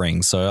sort of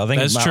brings. So I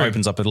think that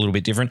opens up a little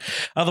bit different.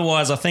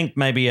 Otherwise, I think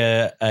maybe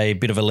a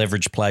bit of a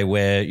leverage play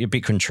where a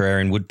bit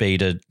contrarian would be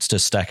to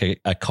stack a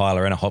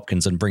Kyler and a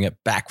Hopkins and bring it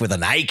back with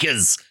an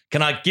Akers.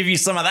 Can I give you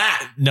some of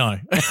that? No.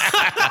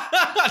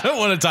 I don't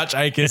want to touch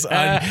Akers.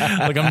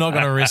 I'm not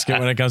going to risk it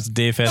when it comes to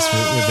DFS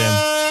with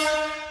them.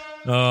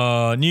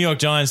 New York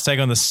Giants take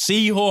on the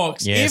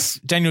Seahawks. Yes.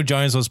 If Daniel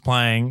Jones was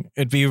playing,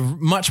 it'd be a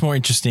much more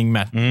interesting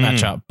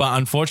matchup. But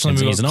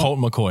unfortunately, we've got Colt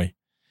McCoy.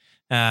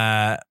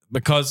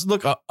 Because,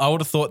 look, I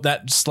would have thought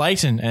that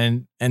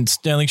Slayton and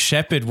Sterling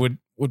Shepard would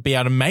be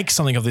able to make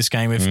something of this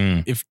game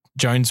if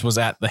Jones was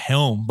at the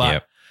helm.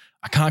 But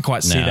I can't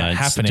quite see that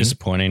happening. It's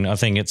disappointing. I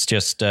think it's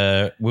just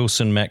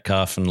Wilson,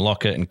 Metcalf, and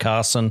Lockett and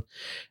Carson,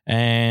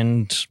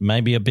 and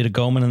maybe a bit of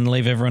Goldman and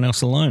leave everyone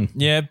else alone.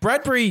 Yeah,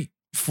 Bradbury...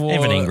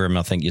 Evan Ingram,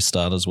 I think you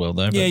start as well,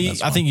 though. Yeah,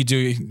 I think you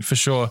do for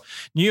sure.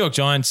 New York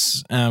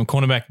Giants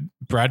cornerback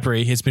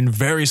Bradbury has been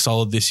very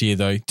solid this year,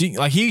 though.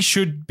 He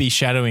should be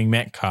shadowing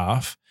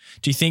Metcalf.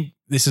 Do you think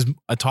this is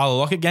a Tyler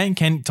Lockett game?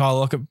 Can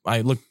Tyler Lockett?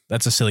 Look,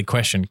 that's a silly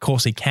question. Of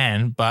course he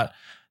can, but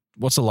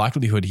what's the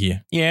likelihood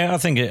here? Yeah, I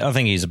think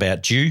he's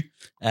about due.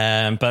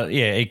 But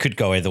yeah, it could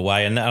go either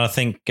way, and I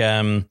think.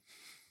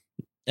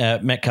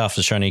 Metcalf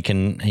has shown he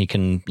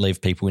can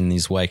leave people in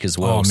his wake as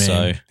well. Oh, man.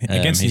 So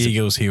against the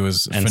Eagles, he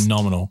was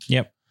phenomenal.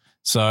 Yep.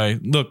 So I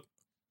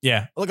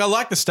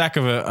like the stack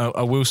of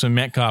a Wilson,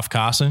 Metcalf,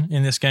 Carson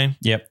in this game.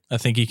 Yep. I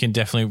think you can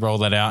definitely roll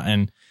that out.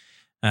 And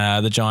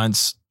the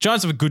Giants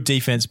have a good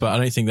defense, but I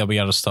don't think they'll be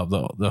able to stop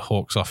the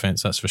Hawks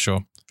offense. That's for sure.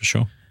 For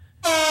sure.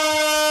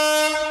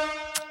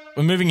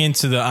 We're moving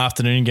into the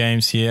afternoon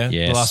games here.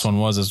 Yes. The last one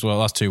was as well.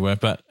 Last 2 were.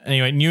 But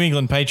anyway, New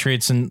England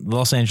Patriots and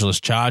Los Angeles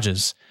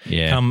Chargers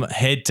come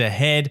head to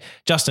head.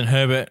 Justin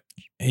Herbert,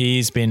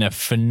 he's been a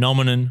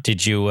phenomenon.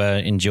 Did you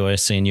enjoy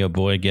seeing your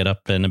boy get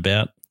up and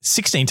about?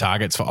 16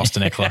 targets for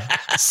Austin Eckler.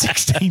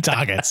 16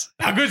 targets.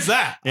 How good's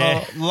that?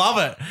 Yeah. Oh,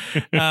 love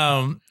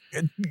it.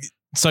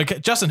 So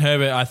Justin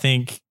Herbert, I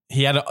think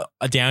he had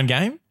a down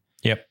game.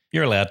 Yep.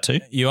 You're allowed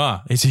to. You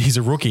are. He's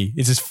a rookie.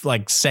 It's his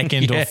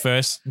second or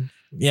first.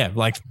 Yeah,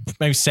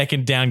 maybe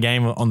second down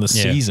game on the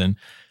season.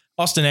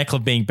 Austin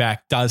Eckler being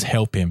back does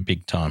help him.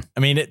 Big time.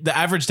 I mean, the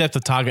average depth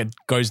of target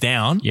goes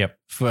down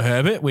for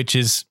Herbert, which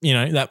is,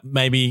 that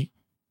maybe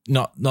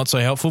not so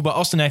helpful. But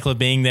Austin Eckler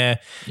being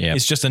there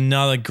is just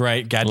another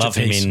great gadget. Love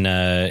him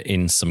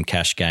in some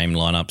cash game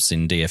lineups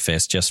in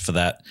DFS just for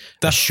that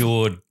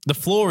assured. The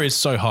floor is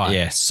so high.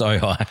 Yeah, so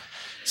high.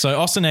 So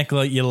Austin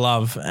Eckler, you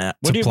love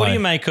what do you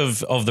make of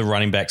the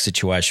running back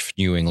situation for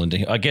New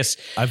England? I guess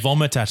I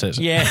vomit at it.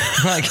 Yeah,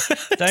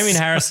 Damien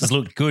Harris has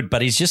looked good,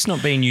 but he's just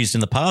not being used in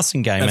the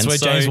passing game. That's where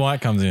James White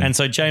comes in. And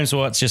so James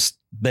White's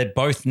they're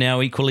both now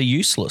equally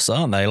useless,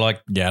 aren't they? I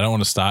don't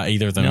want to start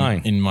either of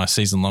them in my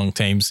season-long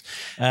teams.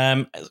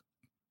 Keenan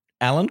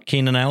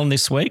Allen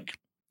this week.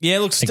 Yeah,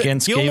 look,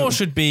 against Gilmore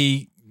should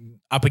be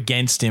up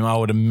against him, I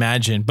would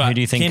imagine. But who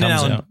do you think Keenan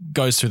comes Allen out?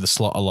 goes through the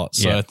slot a lot,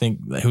 so I think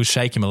he'll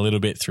shake him a little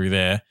bit through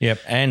there. Yep,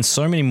 and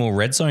so many more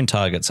red zone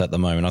targets at the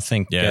moment. I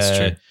think that's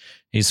true.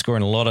 He's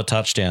scoring a lot of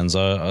touchdowns.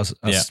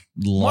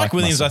 Mike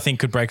Williams, I think,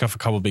 could break off a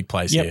couple of big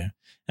plays here.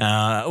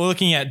 We're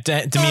looking at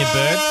Damiere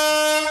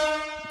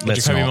Byrd.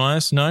 Jacoby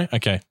Myers? No?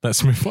 Okay,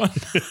 let's move on.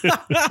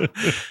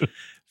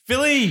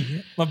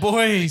 Philly, my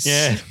boys.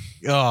 Yeah.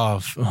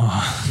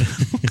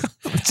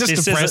 It's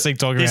just depressing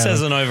talking about this.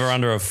 Has an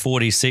over-under of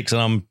 46,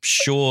 and I'm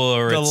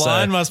sure the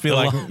line must be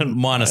like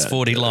minus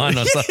 40 line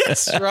or something.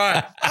 That's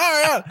right.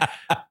 All right.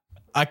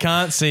 I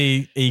can't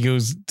see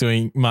Eagles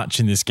doing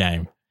much in this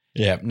game.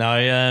 Yeah,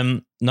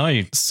 no.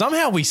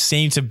 Somehow we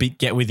seem to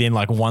get within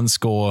like one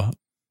score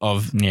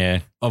of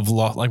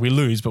loss. Like we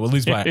lose, but we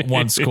lose by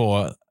one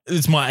score.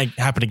 This might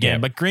happen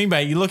again. But Green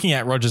Bay, you're looking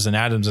at Rodgers and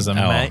Adams as an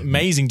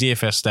amazing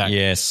DFS stack.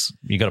 Yes,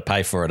 you got to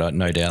pay for it,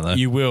 no doubt. Though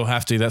you will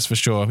have to. That's for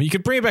sure. You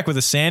could bring it back with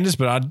a Sanders,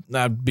 but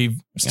I'd be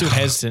still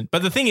hesitant.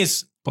 But the thing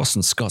is,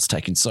 Boston Scott's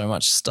taking so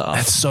much stuff.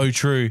 That's so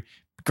true.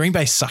 Green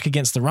Bay suck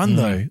against the run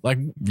though. Like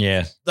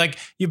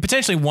you're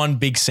potentially one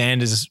big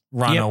Sanders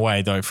run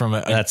away though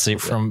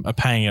from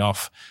paying it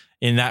off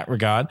in that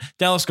regard.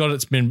 Dallas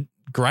Goedert's been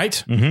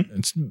great.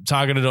 It's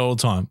targeted all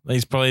the time.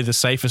 He's probably the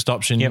safest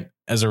option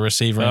as a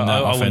receiver in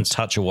that offense. I wouldn't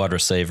touch a wide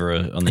receiver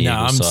on the Eagles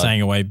I'm side.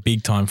 staying away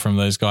big time from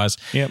those guys.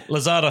 Yep.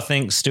 Lazard, I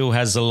think, still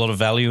has a lot of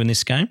value in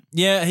this game.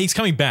 Yeah, he's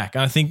coming back.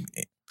 I think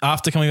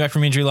after coming back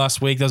from injury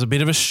last week, there was a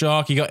bit of a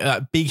shock. He got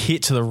that big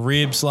hit to the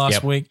ribs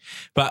last week.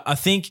 But I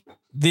think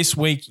this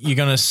week you're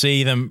going to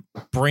see them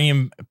bring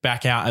him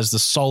back out as the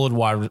solid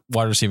wide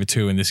receiver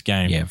 2 in this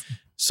game. Yeah.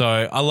 So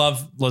I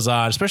love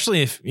Lazard,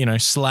 especially if,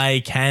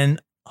 Slay can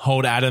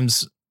hold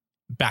Adams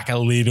back a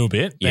little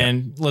bit,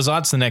 then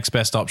Lazard's the next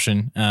best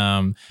option.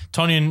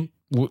 Tonyan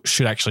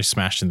should actually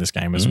smash in this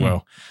game as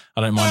well.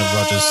 I don't mind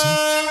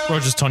if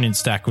Rodgers Tonyan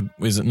stack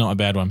is not a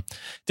bad one.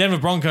 Denver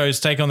Broncos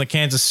take on the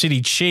Kansas City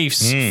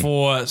Chiefs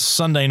for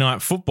Sunday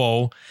Night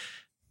Football.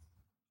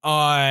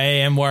 I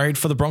am worried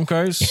for the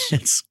Broncos.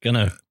 It's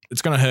gonna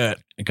hurt.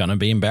 It's gonna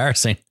be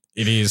embarrassing.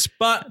 It is,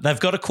 but they've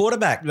got a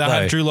quarterback. They'll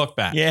have Drew Lock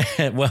back.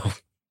 Yeah, well,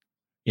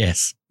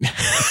 yes.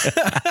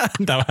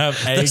 They'll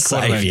have a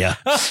savior.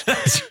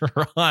 That's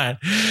right.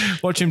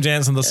 Watch him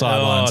dance on the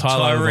sideline.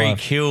 Tyreek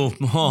Hill.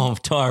 Oh,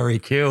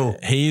 Tyreek Hill.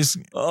 He's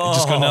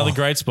just got another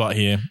great spot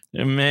here.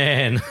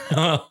 Man.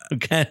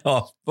 Get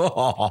off.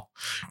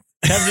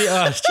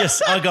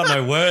 I got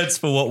no words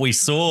for what we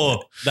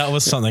saw. That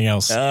was something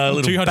else.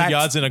 200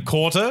 yards in a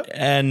quarter.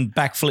 And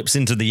backflips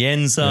into the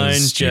end zone.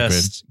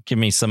 Just give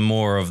me some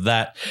more of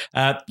that.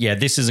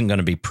 This isn't going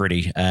to be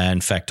pretty. In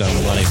fact, I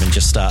won't even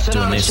just start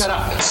doing this. Sit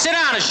down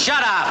and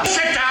shut up.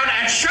 Sit down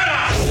and shut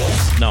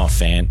up. Noah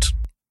Fant.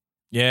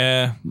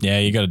 Yeah,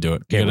 you got to do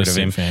it. Get rid of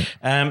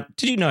him.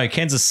 Did you know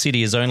Kansas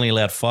City has only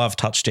allowed 5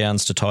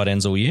 touchdowns to tight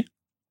ends all year?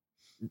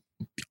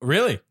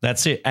 Really?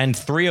 That's it. And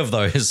 3 of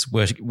those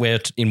were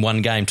in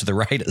one game to the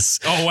Raiders.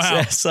 Oh,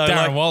 wow. So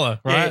Darren Waller,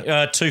 right?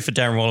 Yeah, 2 for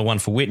Darren Waller, 1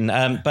 for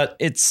Witten. But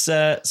it's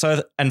and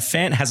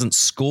Fant hasn't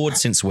scored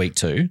since week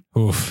 2.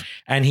 Oof.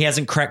 And he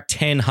hasn't cracked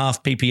 10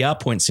 half PPR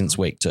points since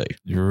week 2.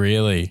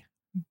 Really?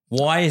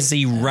 Why is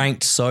he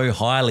ranked so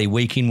highly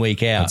week in,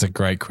 week out? That's a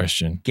great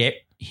question. Get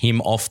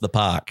him off the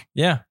park.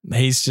 Yeah.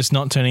 He's just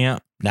not turning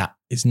out. Nah.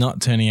 It's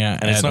not turning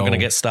out. And it's not going to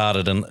get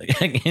started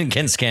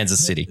against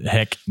Kansas City.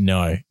 Heck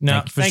no.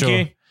 No, for sure.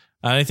 Thank you.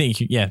 I don't think,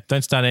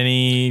 don't start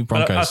any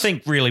Broncos. But I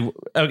think really,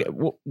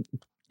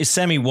 is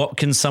Sammy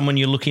Watkins someone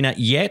you're looking at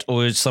yet,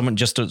 or is someone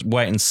just to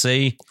wait and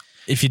see?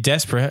 If you're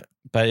desperate.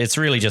 But it's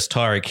really just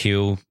Tyreek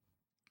Hill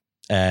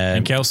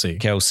and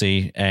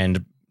Kelsey.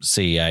 And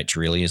CEH,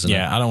 really, isn't it?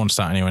 Yeah, I don't want to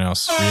start anyone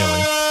else,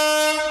 really.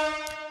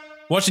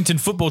 Washington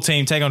football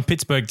team take on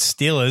Pittsburgh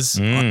Steelers.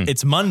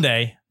 It's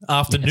Monday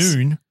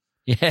afternoon.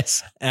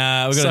 Yes.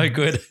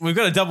 Good. We've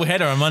got a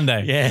doubleheader on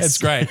Monday. Yes. It's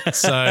great.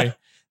 So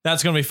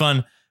that's going to be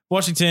fun.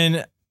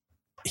 Washington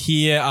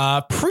here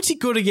are pretty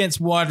good against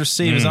wide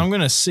receivers. I'm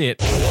going to sit.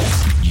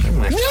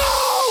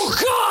 No,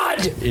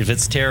 God! If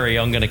it's Terry,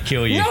 I'm going to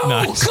kill you.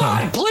 No,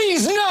 God,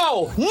 please,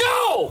 no!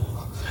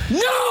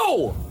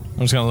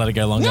 I'm just going to let it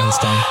go longer this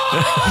time.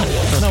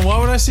 No, why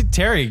would I sit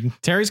Terry?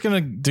 Terry's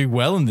going to do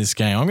well in this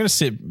game. I'm going to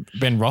sit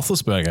Ben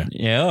Roethlisberger.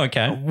 Yeah,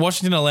 okay.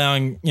 Washington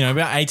allowing,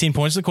 about 18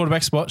 points to the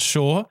quarterback spot,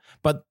 sure,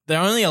 but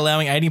they're only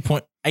allowing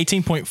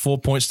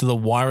 18.4 points to the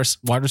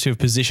wide receiver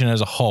position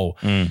as a whole.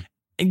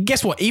 And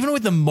guess what? Even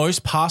with the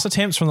most pass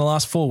attempts from the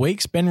last 4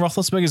 weeks, Ben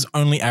Roethlisberger is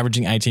only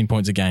averaging 18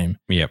 points a game.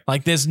 Yep.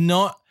 Like there's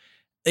not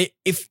 –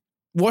 if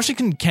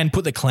Washington can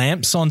put the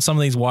clamps on some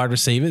of these wide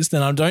receivers,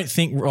 then I don't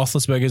think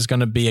Roethlisberger is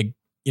going to be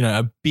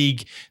a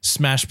big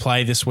smash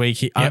play this week.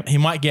 He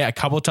might get a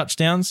couple of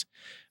touchdowns,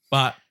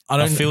 but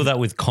I feel that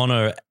with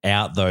Connor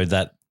out though,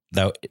 that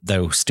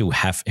he'll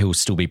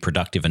still be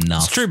productive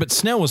enough. It's true, but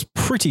Snell was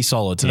pretty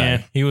solid today.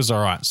 Yeah. He was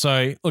all right.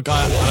 So look,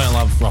 I don't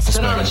love Roethlisberger.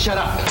 Sit down and shut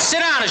up. Sit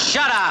down and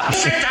shut up.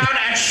 Sit down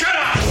and shut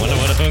up. I wonder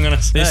what I'm going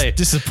to say. This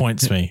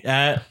disappoints me.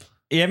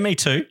 Yeah, me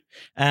too.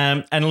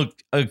 And look,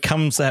 it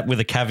comes out with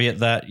a caveat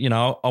that,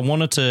 I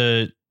wanted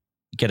to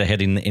get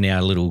ahead in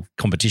our little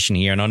competition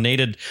here, and I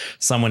needed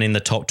someone in the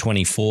top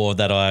 24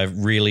 that I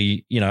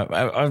really,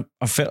 I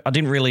felt I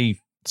didn't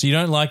really. So you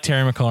don't like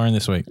Terry McLaurin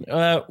this week?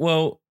 Why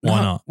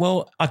not?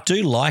 Well, I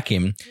do like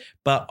him,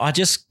 but I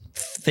just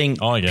think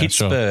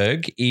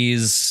Pittsburgh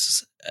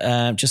is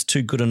just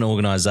too good an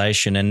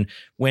organisation. And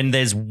when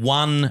there's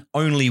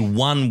only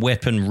one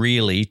weapon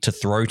really to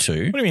throw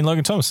to. What do you mean?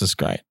 Logan Thomas is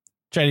great.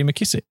 JD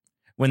McKissick.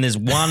 When there's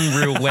one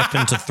real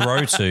weapon to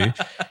throw to,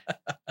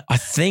 I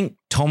think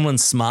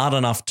Tomlin's smart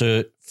enough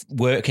to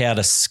work out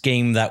a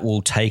scheme that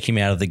will take him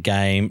out of the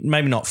game.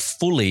 Maybe not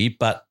fully,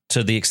 but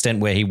to the extent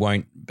where he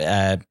won't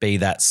be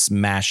that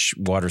smash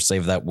wide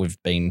receiver that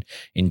we've been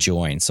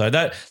enjoying. So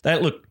that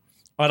look,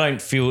 I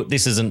don't feel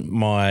this isn't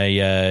my,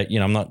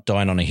 I'm not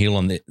dying on a hill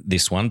on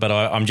this one, but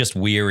I'm just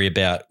weary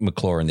about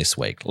McLaurin this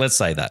week. Let's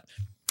say that.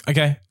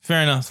 Okay,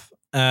 fair enough.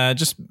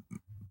 Just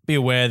be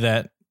aware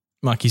that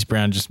Marquise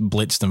Brown just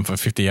blitzed them for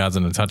 50 yards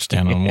and a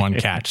touchdown on one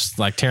catch.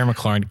 Like Terry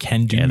McLaurin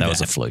can do that. Yeah, that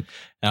was a fluke.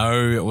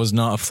 No, it was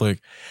not a fluke.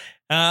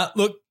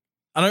 Look,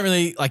 I don't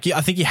really like.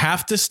 I think you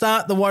have to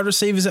start the wide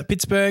receivers at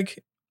Pittsburgh.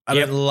 I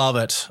don't love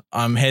it.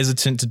 I'm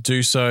hesitant to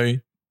do so.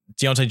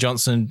 Deontay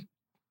Johnson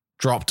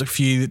dropped a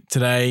few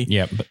today.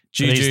 Yeah, but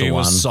Juju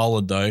was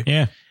solid though.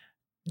 Yeah.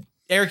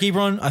 Eric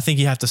Ebron, I think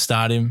you have to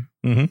start him.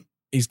 Mm-hmm.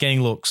 He's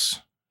getting looks.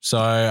 So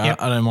I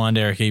don't mind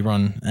Eric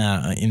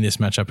Ebron in this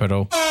matchup at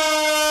all.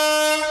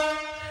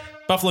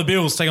 Buffalo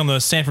Bills take on the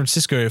San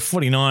Francisco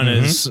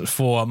 49ers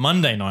for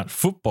Monday Night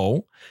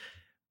Football.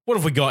 What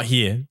have we got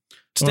here?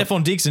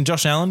 Stephon Diggs and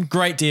Josh Allen,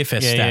 great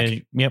DFS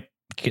stack. Yep.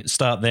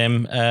 Start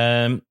them.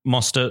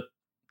 Mostert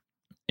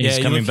is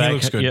coming back. He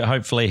looks good. Yeah,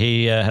 hopefully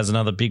he has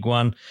another big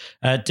one.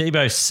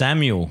 Deebo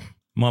Samuel,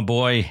 my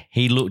boy,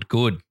 he looked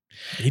good.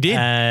 He did.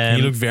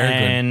 He looked very good.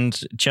 And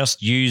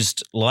just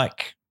used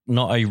like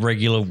not a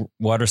regular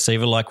wide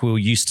receiver like we were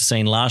used to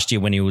seeing last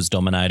year when he was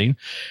dominating.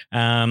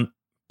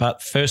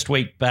 But first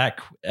week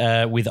back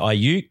with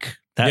Ayuk,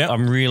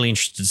 I'm really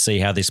interested to see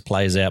how this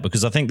plays out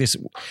because I think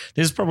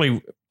this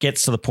probably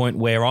gets to the point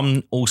where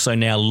I'm also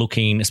now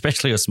looking,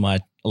 especially as a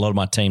lot of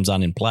my teams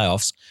aren't in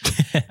playoffs.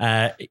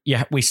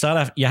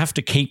 You have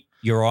to keep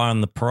your eye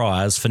on the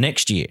prize for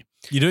next year.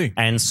 You do,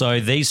 and so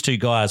these two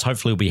guys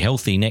hopefully will be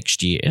healthy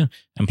next year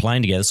and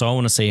playing together. So I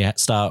want to see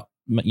start,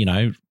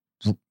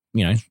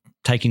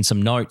 taking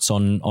some notes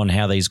on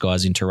how these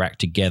guys interact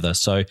together.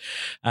 So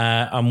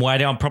I'm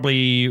waiting. I'm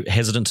probably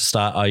hesitant to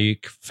start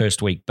Ayuk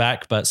first week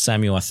back, but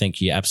Samuel, I think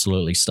you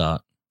absolutely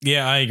start.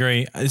 Yeah, I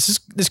agree.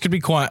 This could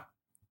be quite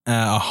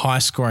a high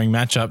scoring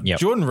matchup. Yep.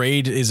 Jordan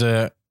Reed is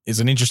an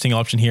interesting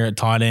option here at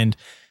tight end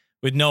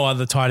with no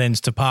other tight ends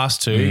to pass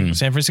to.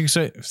 San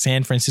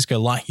Francisco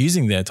like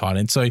using their tight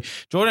end. So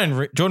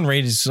Jordan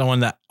Reed is someone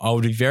that I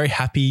would be very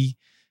happy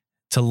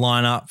to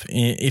line up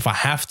if I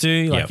have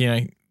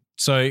to.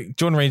 So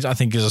Jordan Reed, I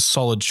think, is a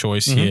solid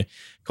choice here.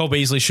 Cole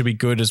Beasley should be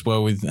good as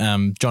well with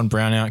John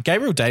Brown out.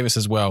 Gabriel Davis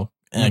as well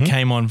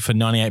came on for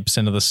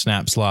 98% of the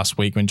snaps last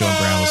week when John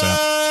Brown was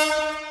out.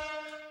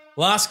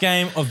 Last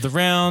game of the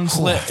round.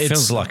 It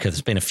feels like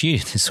there's been a few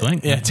this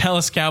week. Yeah,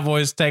 Dallas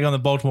Cowboys take on the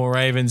Baltimore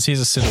Ravens. Here's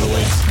a sit of the week.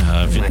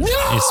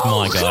 It's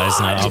my guys.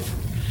 I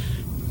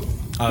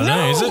don't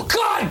know, is it?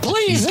 God,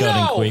 please, He's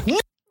got him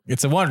quick.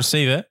 It's a wide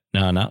receiver.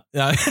 No.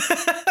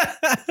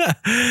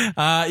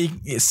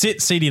 You sit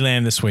CeeDee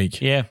Lamb this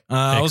week. Yeah.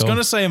 I was going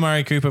to say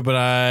Amari Cooper, but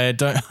I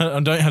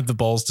don't have the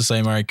balls to say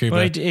Amari Cooper.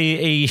 Well,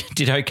 he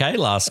did okay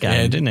last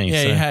game, didn't he?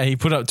 Yeah, he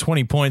put up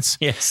 20 points.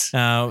 Yes.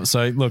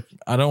 So, look,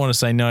 I don't want to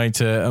say no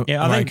to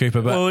Amari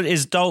Cooper. But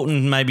is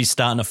Dalton maybe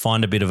starting to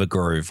find a bit of a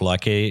groove?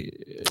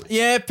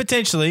 Yeah,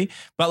 potentially.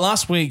 But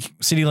last week,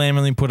 CeeDee Lamb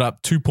only put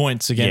up 2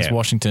 points against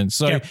Washington.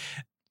 So,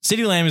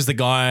 CeeDee Lamb is the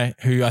guy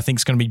who I think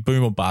is going to be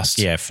boom or bust.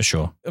 Yeah, for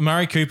sure.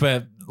 Amari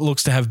Cooper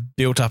looks to have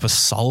built up a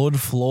solid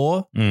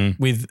floor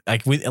with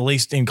at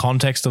least in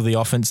context of the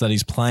offense that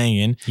he's playing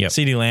in. Yep.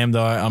 CeeDee Lamb,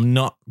 though, I'm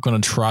not going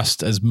to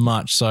trust as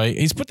much. So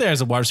he's put there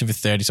as a wide receiver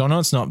 30. So I know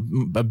it's not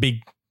a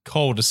big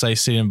call to say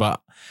sit him,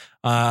 but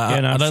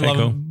I don't love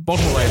him.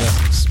 Baltimore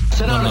Ravens.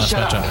 Sit down and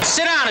shut up.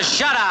 Sit down and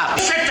shut up.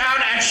 Sit down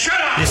and shut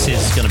up. This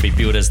is going to be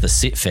billed as the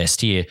sit fest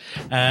here.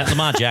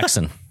 Lamar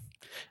Jackson.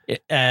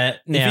 Now,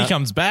 if he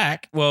comes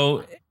back,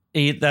 well,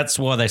 that's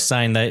why they're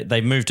saying they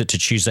moved it to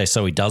Tuesday,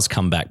 so he does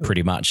come back.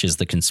 Pretty much is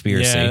the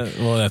conspiracy. Yeah,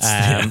 well,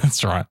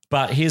 that's right.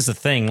 But here's the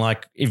thing: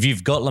 like, if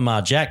you've got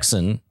Lamar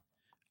Jackson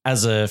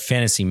as a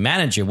fantasy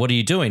manager, what are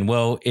you doing?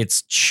 Well,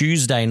 it's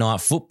Tuesday Night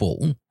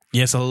Football.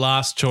 Yes, the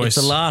last choice. It's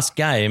the last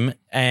game,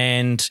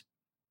 and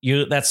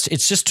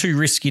it's just too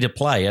risky to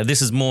play.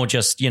 This is more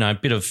just a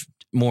bit of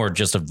more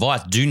just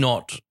advice. Do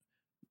not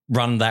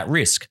run that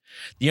risk.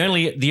 The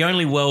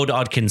only world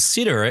I'd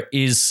consider it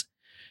is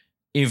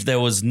if there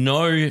was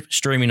no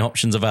streaming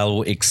options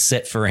available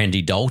except for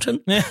Andy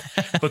Dalton,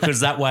 because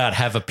that way I'd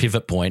have a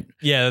pivot point.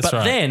 Yeah, that's right.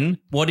 But then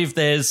what if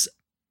there's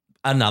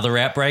another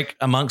outbreak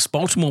amongst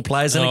Baltimore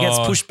players and it gets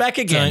pushed back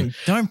again?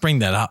 Don't bring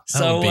that up.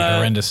 That would be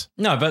horrendous.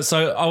 No, but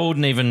so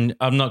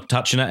I'm not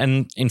touching it.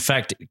 And in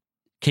fact,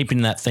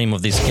 keeping that theme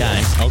of this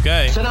game.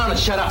 Okay. Sit down and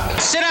shut up.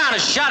 Sit down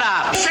and shut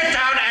up. Sit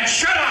down and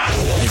shut up.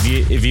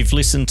 If you've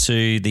listened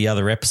to the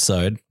other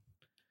episode,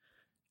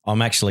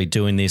 I'm actually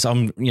doing this.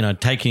 I'm,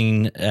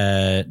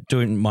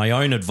 doing my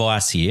own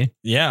advice here.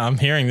 Yeah, I'm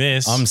hearing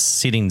this. I'm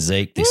sitting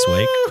Zeke this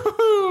week.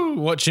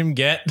 Watch him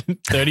get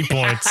 30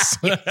 points.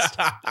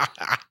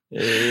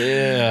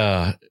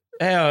 Yeah.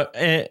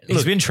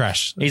 He's been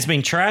trash. He's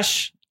been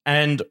trash,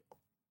 and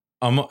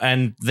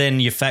then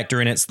you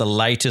factor in it's the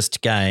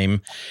latest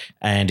game,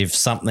 and if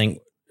something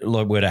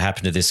were to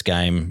happen to this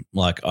game,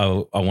 like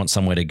I want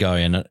somewhere to go,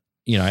 and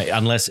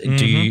unless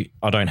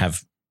I don't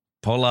have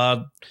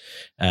Pollard.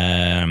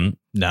 No.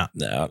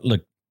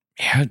 Look,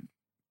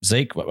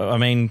 Zeke. I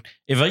mean,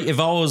 if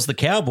I was the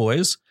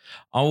Cowboys,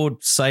 I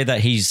would say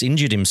that he's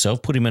injured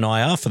himself, put him in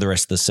IR for the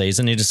rest of the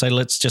season. You just say,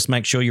 let's just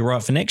make sure you're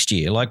right for next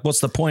year. Like, what's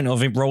the point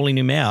of him rolling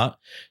him out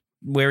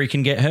where he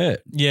can get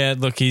hurt? Yeah,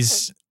 look,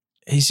 he's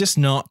just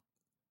not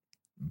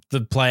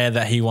the player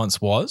that he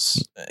once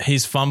was.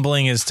 His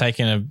fumbling has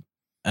taken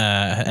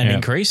an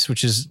increase,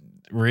 which has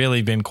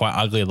really been quite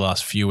ugly the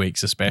last few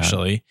weeks,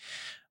 especially.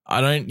 Yeah.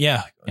 I don't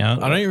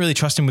really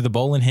trust him with the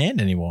ball in hand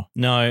anymore.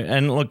 No,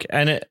 and look,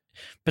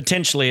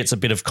 potentially it's a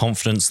bit of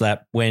confidence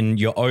that when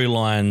your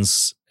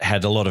O-lines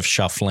had a lot of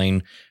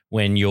shuffling,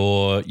 when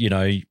your,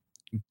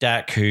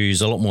 Dak,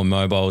 who's a lot more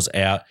mobile, is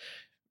out,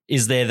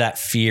 is there that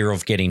fear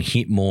of getting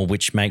hit more,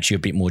 which makes you a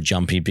bit more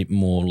jumpy, a bit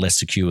more less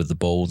secure with the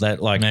ball?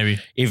 That maybe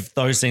if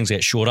those things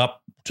get short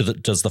up,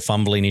 does the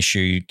fumbling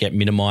issue get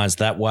minimized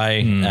that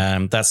way?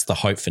 That's the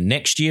hope for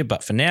next year.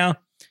 But for now,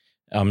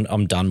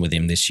 I'm done with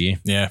him this year.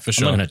 Yeah, for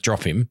sure. I'm not going to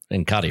drop him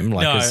and cut him.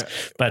 But you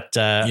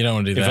don't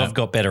want to do if that. I've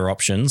got better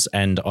options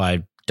and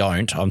I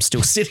don't, I'm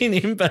still sitting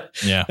him. But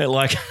yeah,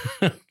 God,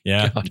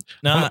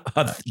 no,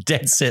 I'm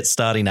dead set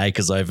starting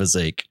Akers over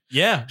Zeke.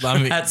 Yeah,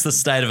 that's the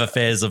state of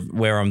affairs of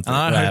where I'm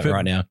at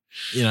right now.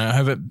 I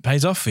hope it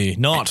pays off for you.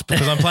 Not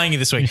because I'm playing you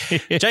this week.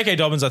 J.K.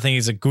 Dobbins, I think,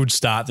 is a good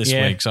start this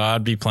week, so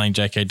I'd be playing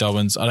J.K.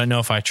 Dobbins. I don't know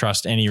if I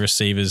trust any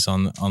receivers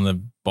on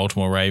the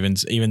Baltimore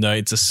Ravens, even though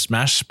it's a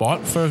smash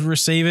spot for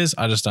receivers.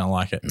 I just don't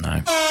like it. No.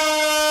 There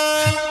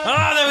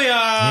we are.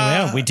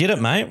 Yeah, we did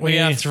it, mate. We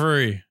are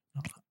through.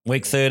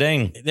 Week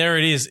 13. There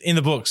it is in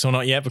the books, or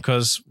not yet,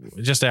 because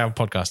just our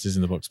podcast is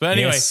in the books. But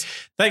anyway,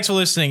 Thanks for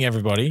listening,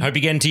 everybody. Hope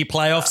you get into your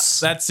playoffs.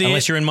 That's it.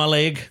 Unless you're in my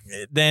league.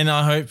 Then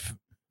I hope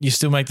you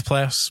still make the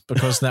playoffs,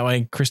 because that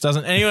way Chris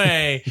doesn't.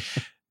 Anyway,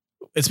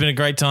 it's been a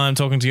great time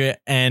talking to you,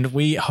 and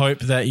we hope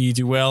that you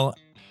do well.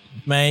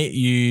 May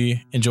you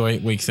enjoy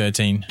week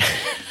 13.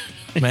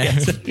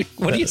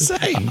 What are you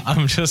saying?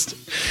 I'm just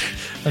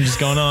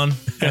going on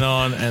and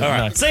on. And all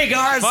right. See you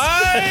guys.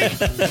 Bye.